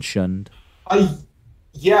feeling shunned. And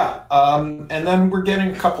then we're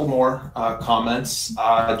getting a couple more comments.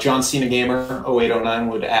 John Cena Gamer 0809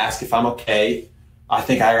 would ask if I'm okay. I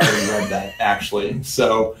think I already read that, actually.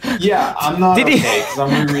 So, yeah, I'm not okay because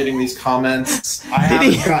I'm rereading these comments. I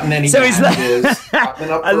haven't gotten any messages.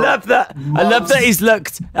 I love that. I love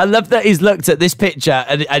that he's looked at this picture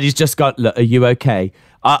and he's just gone, look, are you okay?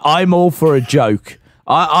 I'm all for a joke.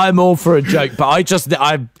 I'm all for a joke, but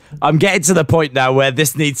I'm getting to the point now where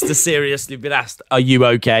this needs to seriously be asked, are you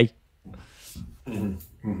okay?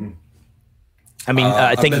 Mm-hmm. I mean,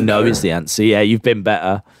 I think no is the answer. Yeah, you've been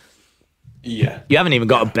better. Yeah. You haven't even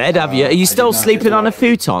got a bed, have you? Are you still sleeping on a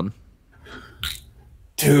futon?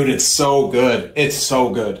 Dude, it's so good. It's so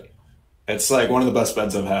good. It's like one of the best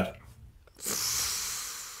beds I've had.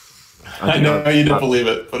 I know you didn't believe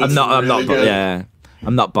it, but I'm not good. Yeah.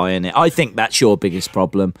 I'm not buying it. I think that's your biggest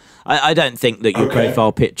problem. I don't think that your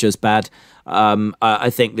profile picture's bad. I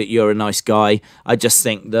think that you're a nice guy. I just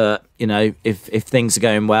think that, if things are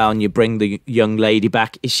going well and you bring the young lady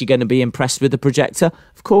back, is she going to be impressed with the projector?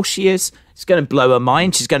 Of course she is. It's going to blow her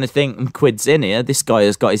mind. She's going to think, quid's in here. This guy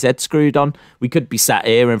has got his head screwed on. We could be sat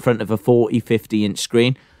here in front of a 40, 50-inch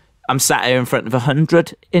screen. I'm sat here in front of a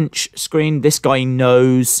 100-inch screen. This guy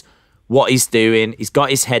knows what he's doing. He's got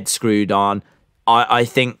his head screwed on. I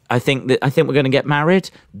think we're going to get married.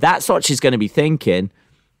 That's what she's going to be thinking.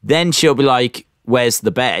 Then she'll be like, "Where's the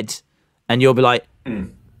bed?" And you'll be like,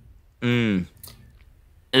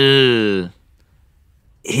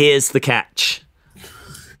 Here's the catch.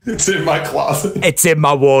 It's in my closet. It's in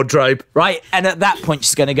my wardrobe, right? And at that point,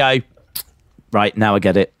 she's going to go, right, now I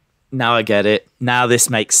get it. Now this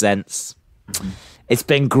makes sense. It's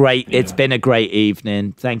been great. Yeah. It's been a great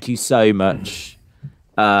evening. Thank you so much.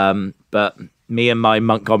 But me and my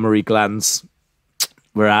Montgomery glands,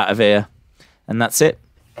 we're out of here. And that's it.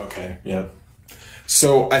 Okay, yeah.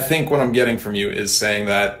 So I think what I'm getting from you is saying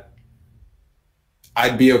that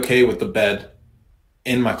I'd be okay with the bed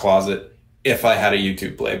in my closet if I had a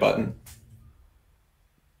YouTube play button.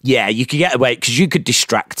 Yeah, you could get away because you could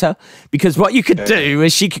distract her. Because what you could do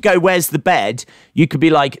is she could go, "Where's the bed?" You could be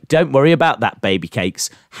like, "Don't worry about that, baby cakes.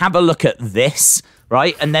 Have a look at this,"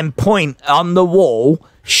 right? And then point on the wall,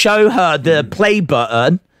 show her the play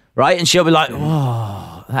button, right? And she'll be like,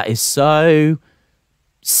 "Oh, that is so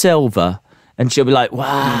silver." And she'll be like,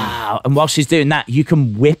 "Wow." And while she's doing that, you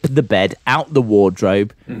can whip the bed out the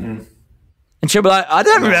wardrobe. And she'll be like, "I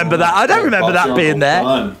don't remember that. I don't remember that being there."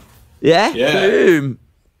 Fun. Yeah? Yeah. Boom.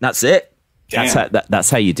 That's it. Damn. That's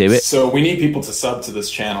how you do it. So we need people to sub to this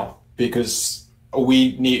channel because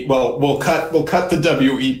we need. Well, we'll cut the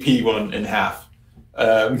WEP one in half.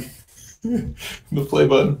 The play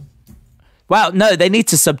button. Wow, no, they need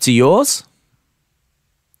to sub to yours.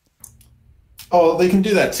 Oh, they can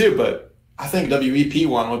do that too, but I think WEP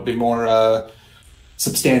one would be more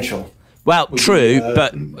substantial. Well, true,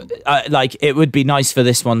 but like it would be nice for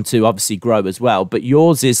this one to obviously grow as well. But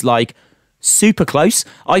yours is like super close.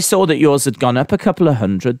 I saw that yours had gone up a couple of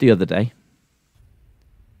hundred the other day.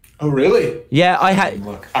 Oh, really? Yeah, I had.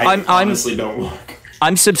 Look, I honestly don't look.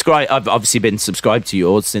 I'm subscribed. I've obviously been subscribed to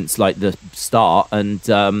yours since like the start, and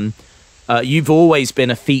you've always been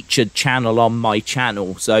a featured channel on my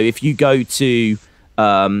channel. So if you go to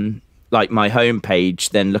like my homepage,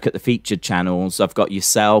 then look at the featured channels. I've got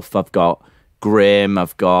yourself. I've got Grim.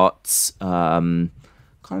 I've got can't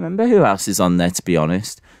remember who else is on there, to be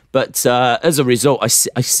honest. But as a result, I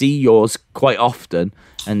see yours quite often,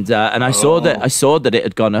 and I saw that it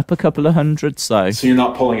had gone up a couple of hundred. So you're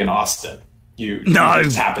not pulling an Austin. You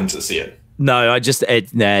just happened to see it. No, I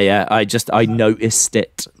noticed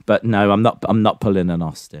it, but no, I'm not pulling an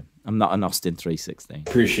Austin. I'm not an Austin 316.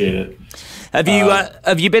 Appreciate it.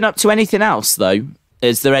 Have you been up to anything else though?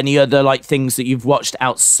 Is there any other like things that you've watched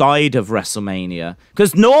outside of WrestleMania?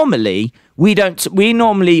 Because normally we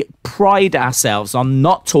normally pride ourselves on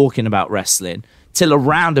not talking about wrestling till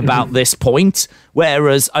around about this point,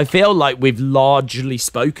 whereas I feel like we've largely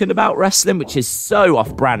spoken about wrestling, which is so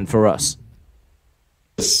off-brand for us.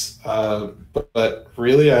 But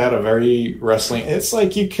really, I had a very wrestling. It's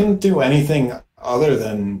like you couldn't do anything other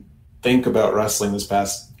than think about wrestling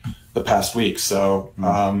the past week. So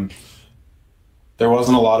there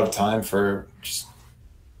wasn't a lot of time for just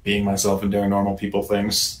being myself and doing normal people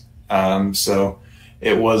things. So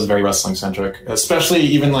it was very wrestling centric, especially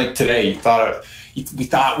even like today. We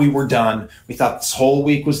thought we were done. We thought this whole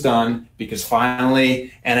week was done because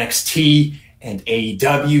finally NXT and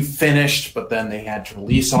AEW finished, but then they had to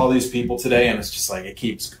release all these people today, and it's just like it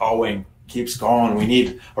keeps going. We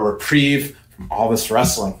need a reprieve from all this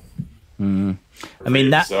wrestling. I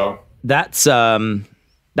mean that's that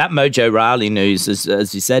Mojo Rawley news,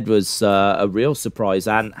 as you said, was a real surprise.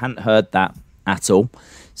 I hadn't heard that at all.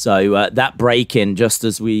 So that break-in just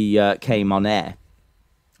as we came on air.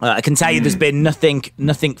 I can tell you there's been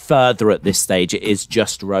nothing further at this stage. It is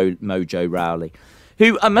just Mojo Rawley,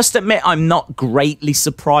 who I must admit I'm not greatly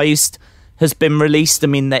surprised has been released. I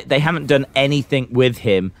mean, they haven't done anything with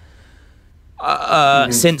him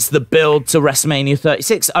since the build to WrestleMania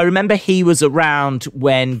 36. I remember he was around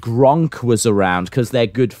when Gronk was around because they're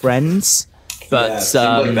good friends. But yeah, it seemed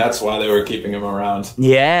like that's why they were keeping him around.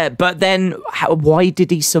 Yeah, but then why did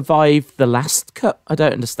he survive the last cut? I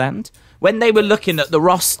don't understand. When they were looking at the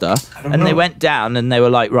roster and they went down and they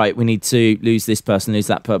were like, right, we need to lose this person, lose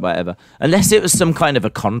that person, whatever. Unless it was some kind of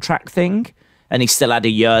a contract thing and he still had a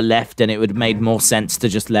year left and it would have made more sense to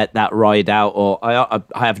just let that ride out, or I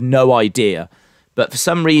have no idea. But for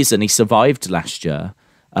some reason, he survived last year.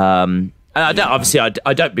 And I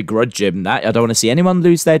don't begrudge him that. I don't want to see anyone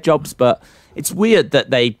lose their jobs, but it's weird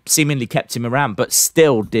that they seemingly kept him around but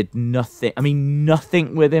still did nothing. I mean,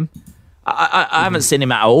 nothing with him. I haven't seen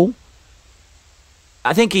him at all.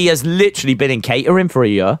 I think he has literally been in catering for a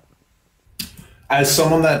year. As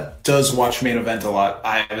someone that does watch Main Event a lot,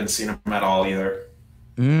 I haven't seen him at all either.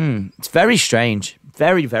 It's very strange.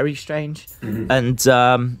 Very, very strange. And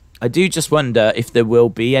I do just wonder if there will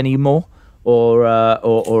be any more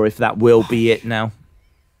or if that will be it now.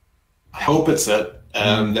 I hope it's it.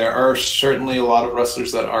 There are certainly a lot of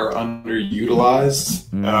wrestlers that are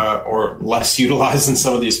underutilized or less utilized than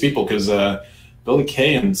some of these people because Billy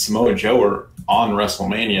Kay and Samoa Joe were on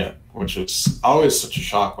WrestleMania, which is always such a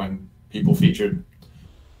shock when people featured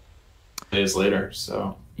days later.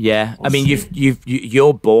 So yeah, I mean, you've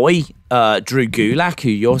your boy Drew Gulak, who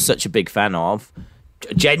you're such a big fan of,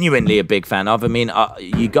 genuinely a big fan of. I mean,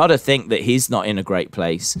 you got to think that he's not in a great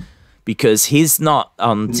place because he's not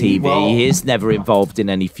on TV. Well, he's never involved in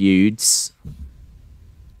any feuds.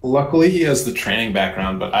 Luckily, he has the training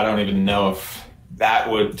background, but I don't even know if that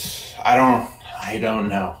would. I I don't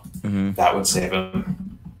know. That would save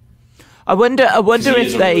him. I wonder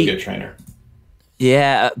if a they. Really good trainer.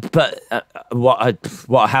 Yeah, but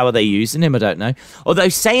how are they using him? I don't know. Although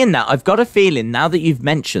saying that, I've got a feeling now that you've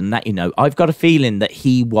mentioned that, I've got a feeling that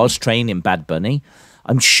he was training Bad Bunny.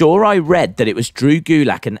 I'm sure I read that it was Drew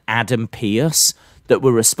Gulak and Adam Pearce that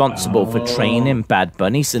were responsible for training Bad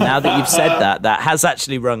Bunny. So now that you've said that, that has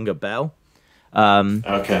actually rung a bell.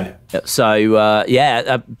 Okay. So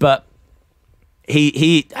but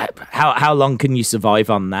he how long can you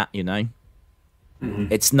survive on that?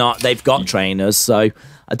 It's not. They've got trainers, so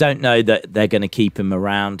I don't know that they're going to keep him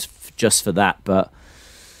around just for that. But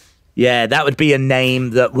yeah, that would be a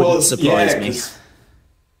name that wouldn't surprise me.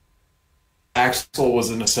 Axel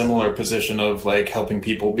was in a similar position of like helping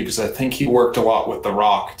people because I think he worked a lot with The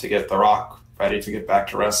Rock to get The Rock ready to get back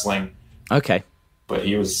to wrestling. Okay, but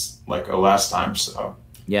he was like last time, so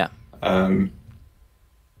yeah. I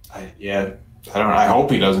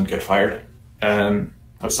hope he doesn't get fired. That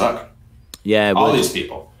would suck. Yeah, all these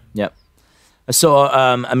people. Yep. So,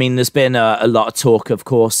 there's been a lot of talk, of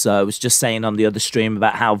course. I was just saying on the other stream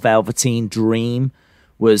about how Velveteen Dream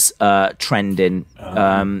was trending.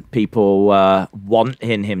 People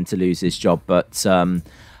wanting him to lose his job, but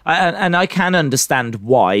and I can understand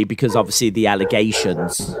why, because obviously the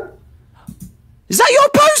allegations. Is that your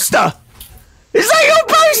poster? Is that your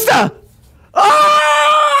poster?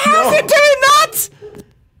 Oh, how's it doing that?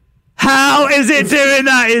 How is it doing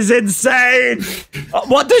that? Is insane.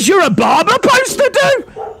 What does your Obama poster do?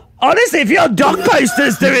 Honestly, if your dog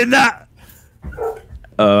poster's doing that.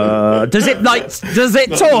 Does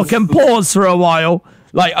it talk and pause for a while?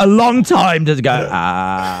 Like a long time? Does it go,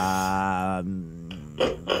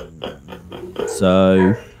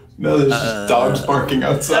 so... No, there's just dogs barking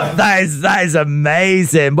outside. That is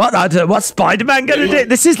amazing. What's Spider-Man going to do?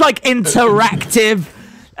 This is like interactive.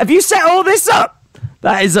 Have you set all this up?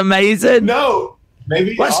 That is amazing. No,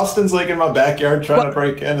 maybe Austin's like in my backyard trying to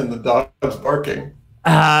break in, and the dog's barking.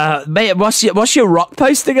 Mate, what's your rock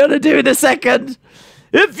poster gonna do in a second?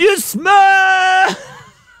 If you smell,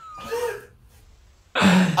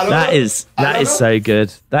 that is so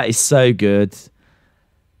good. That is so good.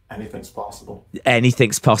 Anything's possible.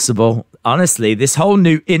 Anything's possible. Honestly, this whole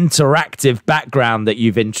new interactive background that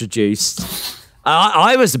you've introduced.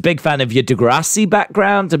 I was a big fan of your Degrassi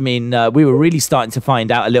background. I mean, we were really starting to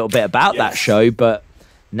find out a little bit about that show, but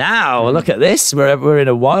now look at this. We're in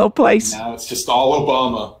a wild place. Now it's just all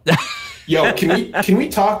Obama. Yo, can we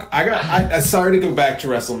talk? I'm sorry to go back to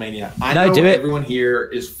WrestleMania. I know everyone here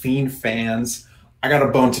is Fiend fans. I got a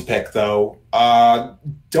bone to pick though.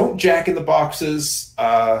 Don't Jack in the Boxes.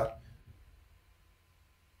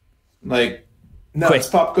 It's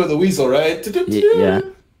Pop Go the Weasel, right? Yeah.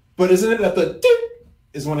 But isn't it at the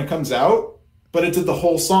is when it comes out? But it did the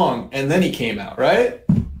whole song, and then he came out, right?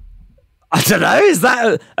 I don't know. Is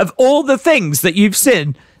that of all the things that you've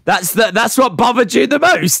seen? That's what bothered you the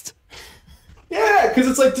most? Yeah, because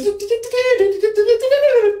it's like,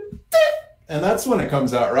 and that's when it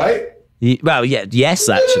comes out, right? Well, yeah, yes,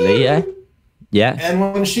 actually, yeah.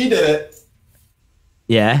 And when she did it,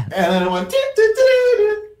 yeah, and then it went,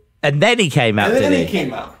 and then he came out. And then he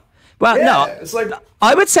came out. Well, no, it's like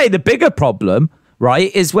I would say the bigger problem, right,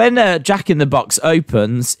 is when Jack in the Box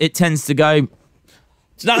opens, it tends to go. Do you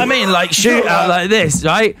know what I mean? Like shoot out like this,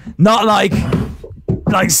 right? Not like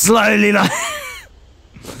slowly, like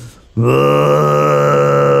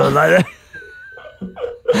that.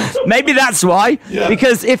 Maybe that's why. Yeah.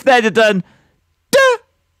 Because if they'd have done,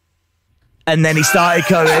 and then he started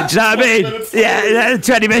coming, do you know what I mean? Yeah,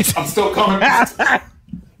 20 minutes. I'm still coming.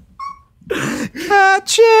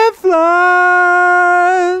 Catch your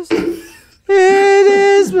flies. It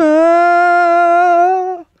is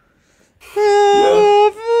more.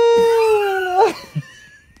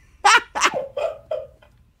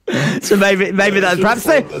 So maybe that's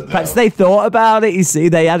perhaps they thought about it. You see,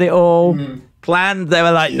 they had it all planned. They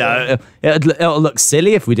were like, no, it'll look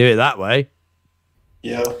silly if we do it that way.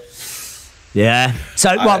 Yeah. Yeah.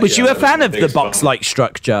 So, was you a fan of the box-like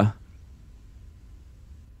structure?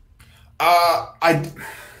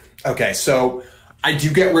 Okay, so I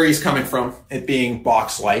do get where he's coming from, it being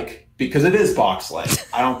box-like, because it is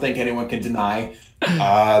box-like. I don't think anyone can deny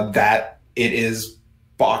that it is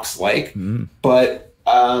box-like, but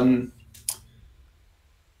a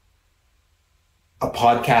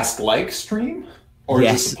podcast-like stream? Or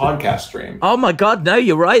is this a podcast stream? Oh my God, no,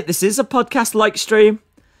 you're right. This is a podcast-like stream.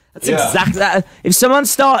 That's exactly that. If someone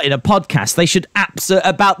started a podcast, they should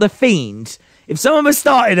about the Fiend. If someone was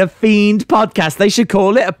starting a Fiend podcast, they should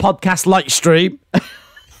call it a podcast light stream.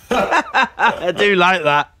 I do like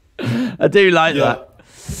that.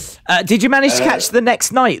 Did you manage to catch the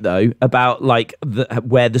next night though about like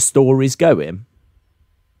where the story's going?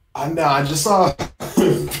 No, I just saw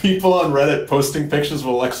people on Reddit posting pictures of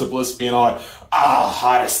Alexa Bliss being all like,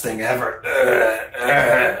 hottest thing ever.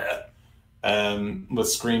 With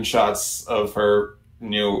screenshots of her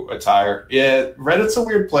new attire. Yeah, Reddit's a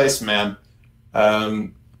weird place, man.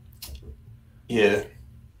 Yeah.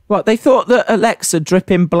 What, they thought that Alexa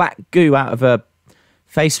dripping black goo out of her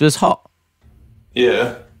face was hot?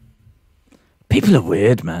 Yeah. People are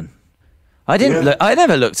weird, man. I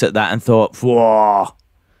never looked at that and thought, whoa.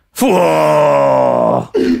 Whoa!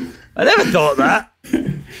 I never thought that.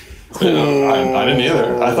 I didn't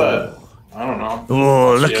either. I thought, I don't know.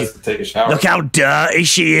 Oh, she has to take a shower. Look how dirty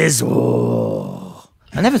she is. Oh.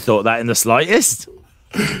 I never thought that in the slightest.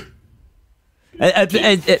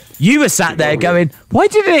 You were sat there going, why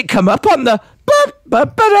didn't it come up on the...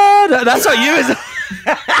 That's what you was...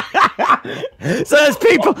 So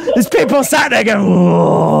there's people sat there going,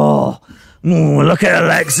 whoa, look at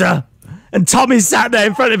Alexa. And Tommy's sat there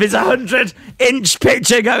in front of his 100-inch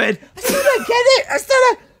picture going, I still don't get it. I still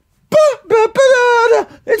don't...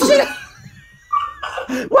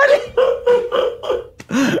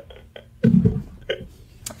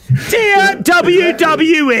 Dear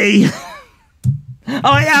WWE,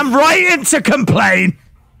 I am writing to complain.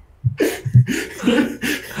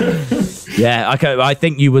 Yeah, I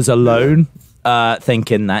think you was alone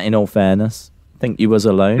thinking that, in all fairness. I think you was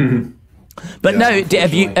alone. Mm-hmm. But yeah,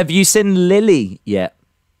 no, have you seen Lily yet?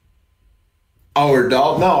 Oh, her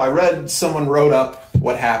doll? No, I read someone wrote up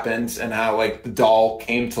what happened and how like the doll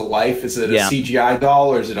came to life. Is it a CGI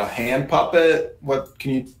doll or is it a hand puppet? What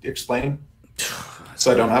can you explain?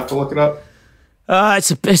 So I don't have to look it up. It's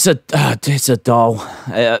a doll.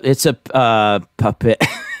 It's a puppet.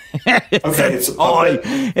 Okay, it's a puppet.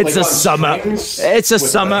 It's like a summer. It's a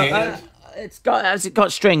summer. Has it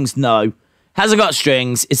got strings? No. Hasn't got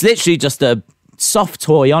strings. It's literally just a soft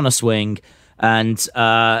toy on a swing. And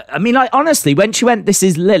I mean, like, honestly, when she went, this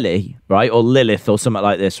is Lily, right? Or Lilith or something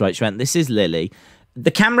like this, right? She went, this is Lily.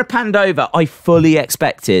 The camera panned over. I fully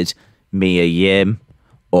expected Mia Yim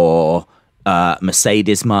or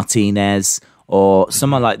Mercedes Martinez or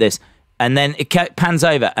someone like this. And then it pans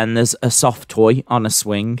over and there's a soft toy on a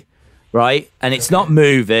swing, right? And it's not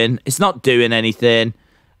moving. It's not doing anything.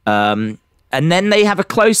 And then they have a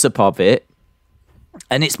close-up of it.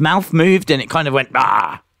 And its mouth moved and it kind of went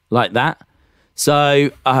like that. So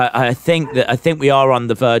I think we are on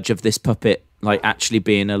the verge of this puppet like actually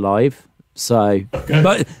being alive. So,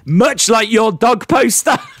 but much like your dog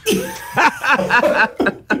poster,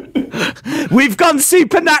 we've gone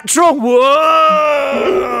supernatural. Whoa!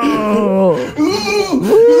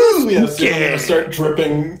 Yeah, so you're gonna start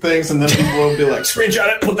dripping things, and then people will be like, "Screenshot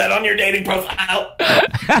it, put that on your dating profile."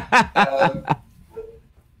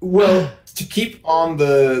 Well, to keep on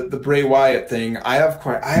the Bray Wyatt thing, I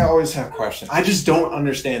always have questions. I just don't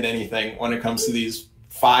understand anything when it comes to these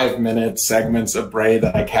 5-minute segments of Bray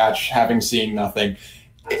that I catch having seen nothing.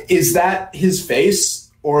 Is that his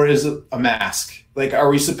face or is it a mask? Like, are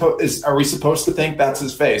we supposed to think that's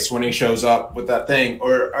his face when he shows up with that thing,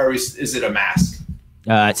 or is it a mask?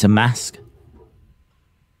 It's a mask.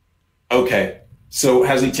 Okay, so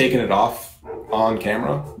has he taken it off on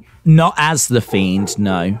camera? Not as the Fiend,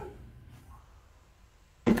 no.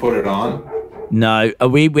 Put it on? No,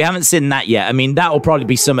 we haven't seen that yet. I mean, that will probably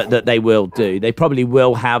be something that they will do. They probably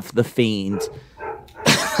will have the Fiend.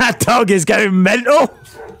 That dog is going mental.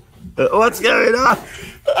 What's going on?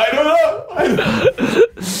 I don't know.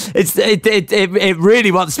 It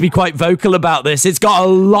really wants to be quite vocal about this. It's got a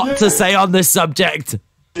lot to say on this subject.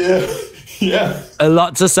 Yeah. A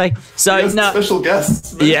lot to say. So no special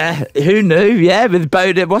guests. Man. Yeah, who knew? Yeah, with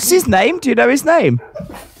Bowden. What's his name? Do you know his name?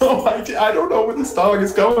 No, I don't know where this dog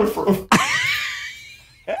is coming from.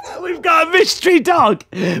 We've got a mystery dog.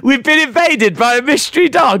 We've been invaded by a mystery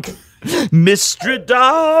dog. Mystery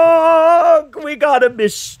dog. We got a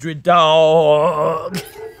mystery dog.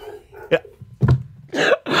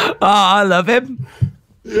 Oh, I love him.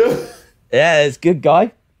 Yeah. Yeah, it's a good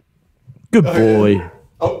guy. Good boy. Yeah.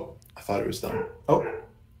 Oh. I thought it was done. Oh.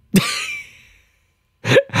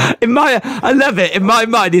 I love it. In my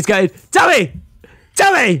mind, he's going, Tommy!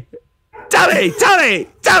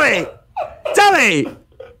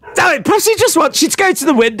 Pussy just wants you to go to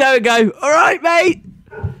the window and go, all right, mate.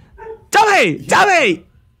 Tommy!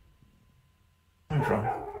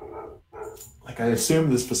 Like, I assume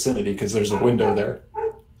this vicinity because there's a window there.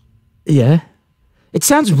 Yeah. It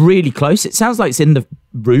sounds really close. It sounds like it's in the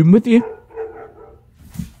room with you.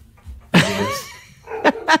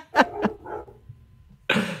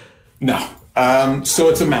 No. So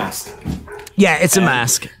it's a mask. Yeah, it's a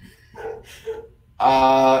mask.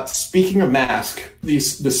 Speaking of mask, the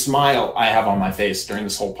smile I have on my face during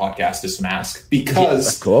this whole podcast is mask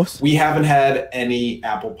because of course. we haven't had any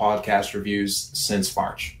Apple Podcast reviews since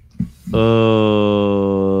March. Oh,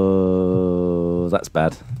 that's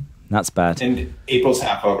bad. That's bad. And April's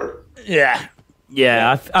half over. Yeah.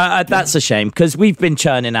 That's a shame because we've been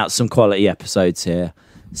churning out some quality episodes here.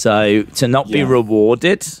 So to not be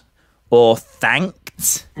rewarded or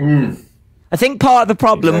thanked, I think part of the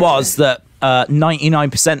problem was that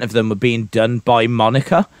 99% of them were being done by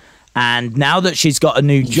Monica, and now that she's got a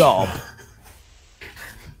new job,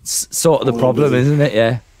 it's sort of the problem, isn't it?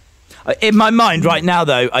 Yeah. In my mind right now,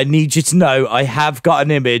 though, I need you to know I have got an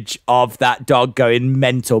image of that dog going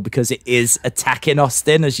mental because it is attacking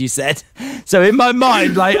Austin, as you said. So in my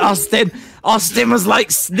mind, like Austin was like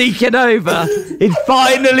sneaking over. He'd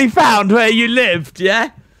finally found where you lived, yeah?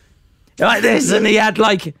 Like this, and he had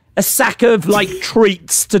like a sack of like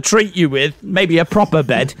treats to treat you with, maybe a proper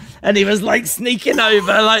bed, and he was like sneaking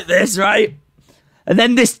over like this, right? And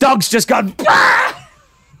then this dog's just gone, bah!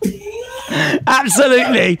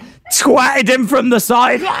 Absolutely twatted him from the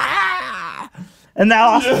side, and now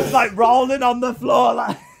Austin's like rolling on the floor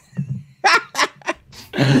like.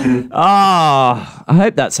 I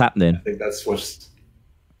hope that's happening. I think that's what's.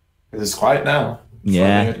 It's quiet now.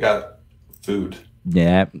 Yeah, I got food.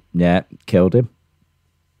 Yeah, killed him.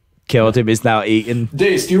 Is now eating.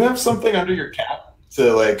 Daze, do you have something under your cap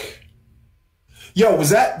to like? Yo,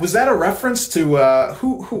 was that a reference to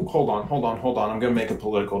who? Hold on. I'm gonna make a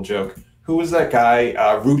political joke. Who was that guy?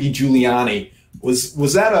 Rudy Giuliani.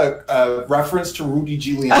 Was that a reference to Rudy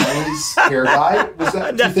Giuliani's hair dye? Was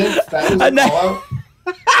that? Do you think that was a call-out?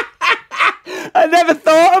 I never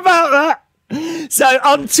thought about that. So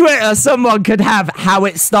on Twitter, someone could have how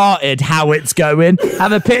it started, how it's going,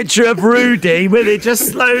 have a picture of Rudy with it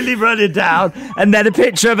just slowly running down, and then a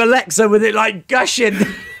picture of Alexa with it like gushing.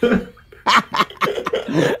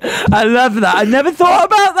 I love that. I never thought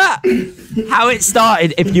about that. How it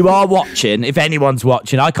started. If you are watching, if anyone's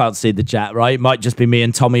watching, I can't see the chat, right? It might just be me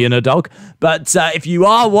and Tommy and a dog. But if you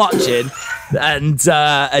are watching and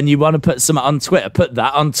you want to put something on Twitter, put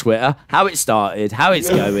that on Twitter. How it started, how it's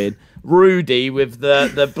going. Rudy with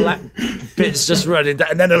the black bits just running down,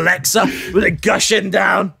 and then Alexa with it gushing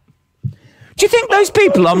down. Do you think those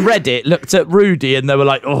people on Reddit looked at Rudy and they were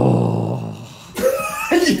like, oh,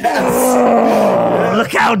 yes. Oh,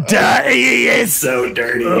 look how dirty he is. So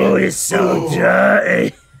dirty. Oh, he's so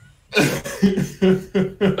dirty.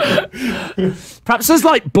 Perhaps there's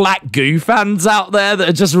like black goo fans out there that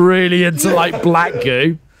are just really into like black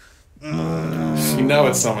goo. You know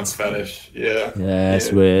it's someone's fetish. Yeah. Yeah,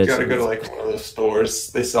 it's weird. You gotta go to like one of those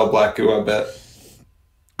stores. They sell black goo, I bet.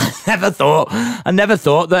 I never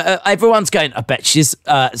thought that everyone's going, I bet she's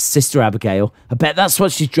Sister Abigail. I bet that's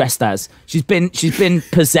what she's dressed as. She's been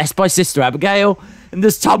possessed by Sister Abigail. And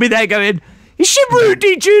there's Tommy there going, is she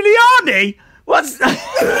Rudy Giuliani? What's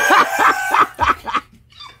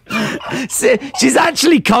she's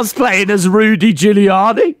actually cosplaying as Rudy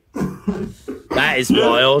Giuliani. That is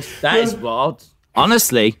wild. That is wild.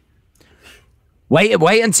 Honestly.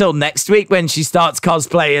 Wait until next week when she starts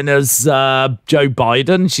cosplaying as Joe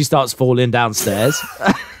Biden. She starts falling downstairs.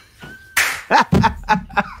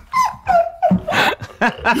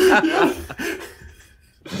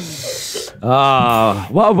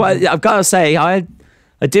 Well, I've got to say, I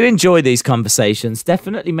do enjoy these conversations.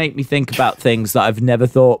 Definitely make me think about things that I've never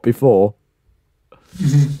thought before.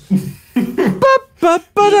 Yeah,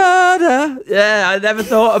 I never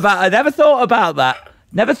thought about that.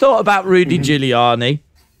 Never thought about Rudy Giuliani.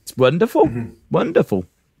 It's wonderful. Wonderful.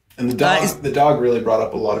 And the dog really brought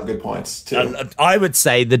up a lot of good points, too. I would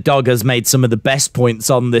say the dog has made some of the best points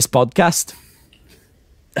on this podcast.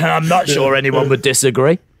 And I'm not sure anyone would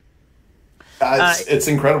disagree. It's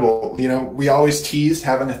incredible. You know, we always teased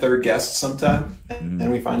having a third guest sometime,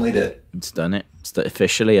 and we finally did. It's done it. It's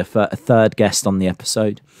officially a third guest on the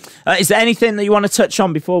episode. Is there anything that you want to touch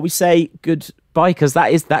on before we say goodbye? Because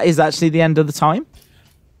that is actually the end of the time.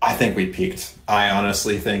 I think we peaked. I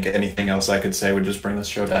honestly think anything else I could say would just bring this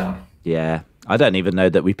show down. Yeah, I don't even know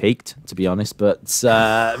that we peaked, to be honest, but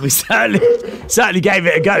we certainly gave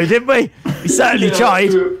it a go, didn't we? We certainly tried.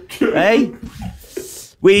 Hey,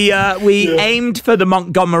 we aimed for the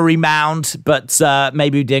Montgomery Mound, but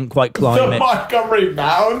maybe we didn't quite climb it. The Montgomery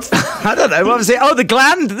Mound? I don't know. What was it? Oh, the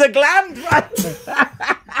gland. Right.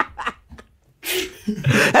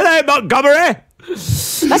 Hello, Montgomery.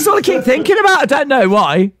 That's what I keep thinking about. I don't know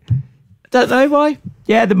why.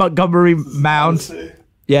 Yeah, the Montgomery Mound.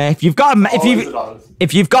 Yeah, if you've got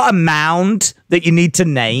a mound that you need to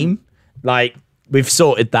name, like we've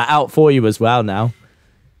sorted that out for you as well now.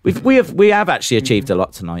 we have actually achieved a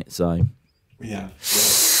lot tonight. So yeah.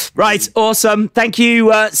 Right, awesome. Thank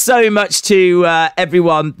you so much to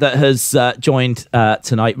everyone that has joined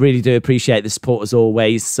tonight. Really do appreciate the support as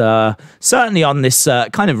always. Certainly on this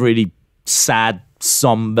kind of really sad,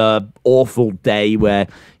 somber, awful day where,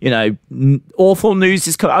 awful news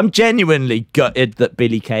is coming. I'm genuinely gutted that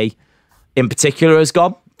Billie Kay in particular has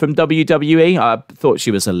gone from WWE. I thought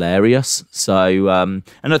she was hilarious. So, and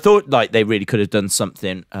I thought like they really could have done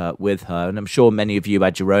something with her. And I'm sure many of you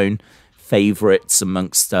had your own favourites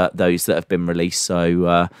amongst those that have been released.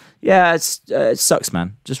 So it sucks,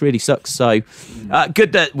 man. Just really sucks. So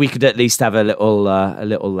good that we could at least have a little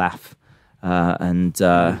laugh and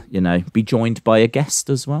be joined by a guest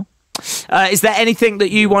as well. Is there anything that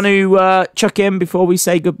you want to chuck in before we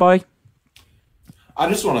say goodbye? I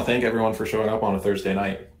just want to thank everyone for showing up on a Thursday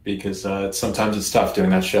night, because sometimes it's tough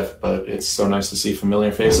doing that shift, but it's so nice to see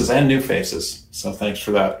familiar faces and new faces. So thanks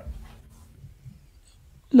for that.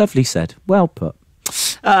 Lovely said. Well put.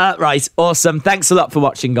 Right. Awesome. Thanks a lot for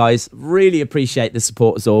watching, guys. Really appreciate the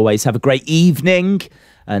support as always. Have a great evening.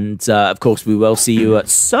 And of course, we will see you at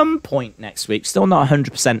some point next week. Still not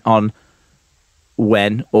 100% on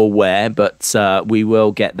when or where, but we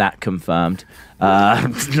will get that confirmed.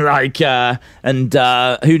 And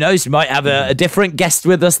who knows? We might have a different guest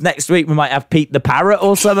with us next week. We might have Pete the Parrot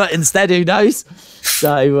or something instead. Who knows?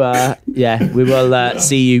 So, we will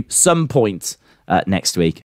see you some point next week.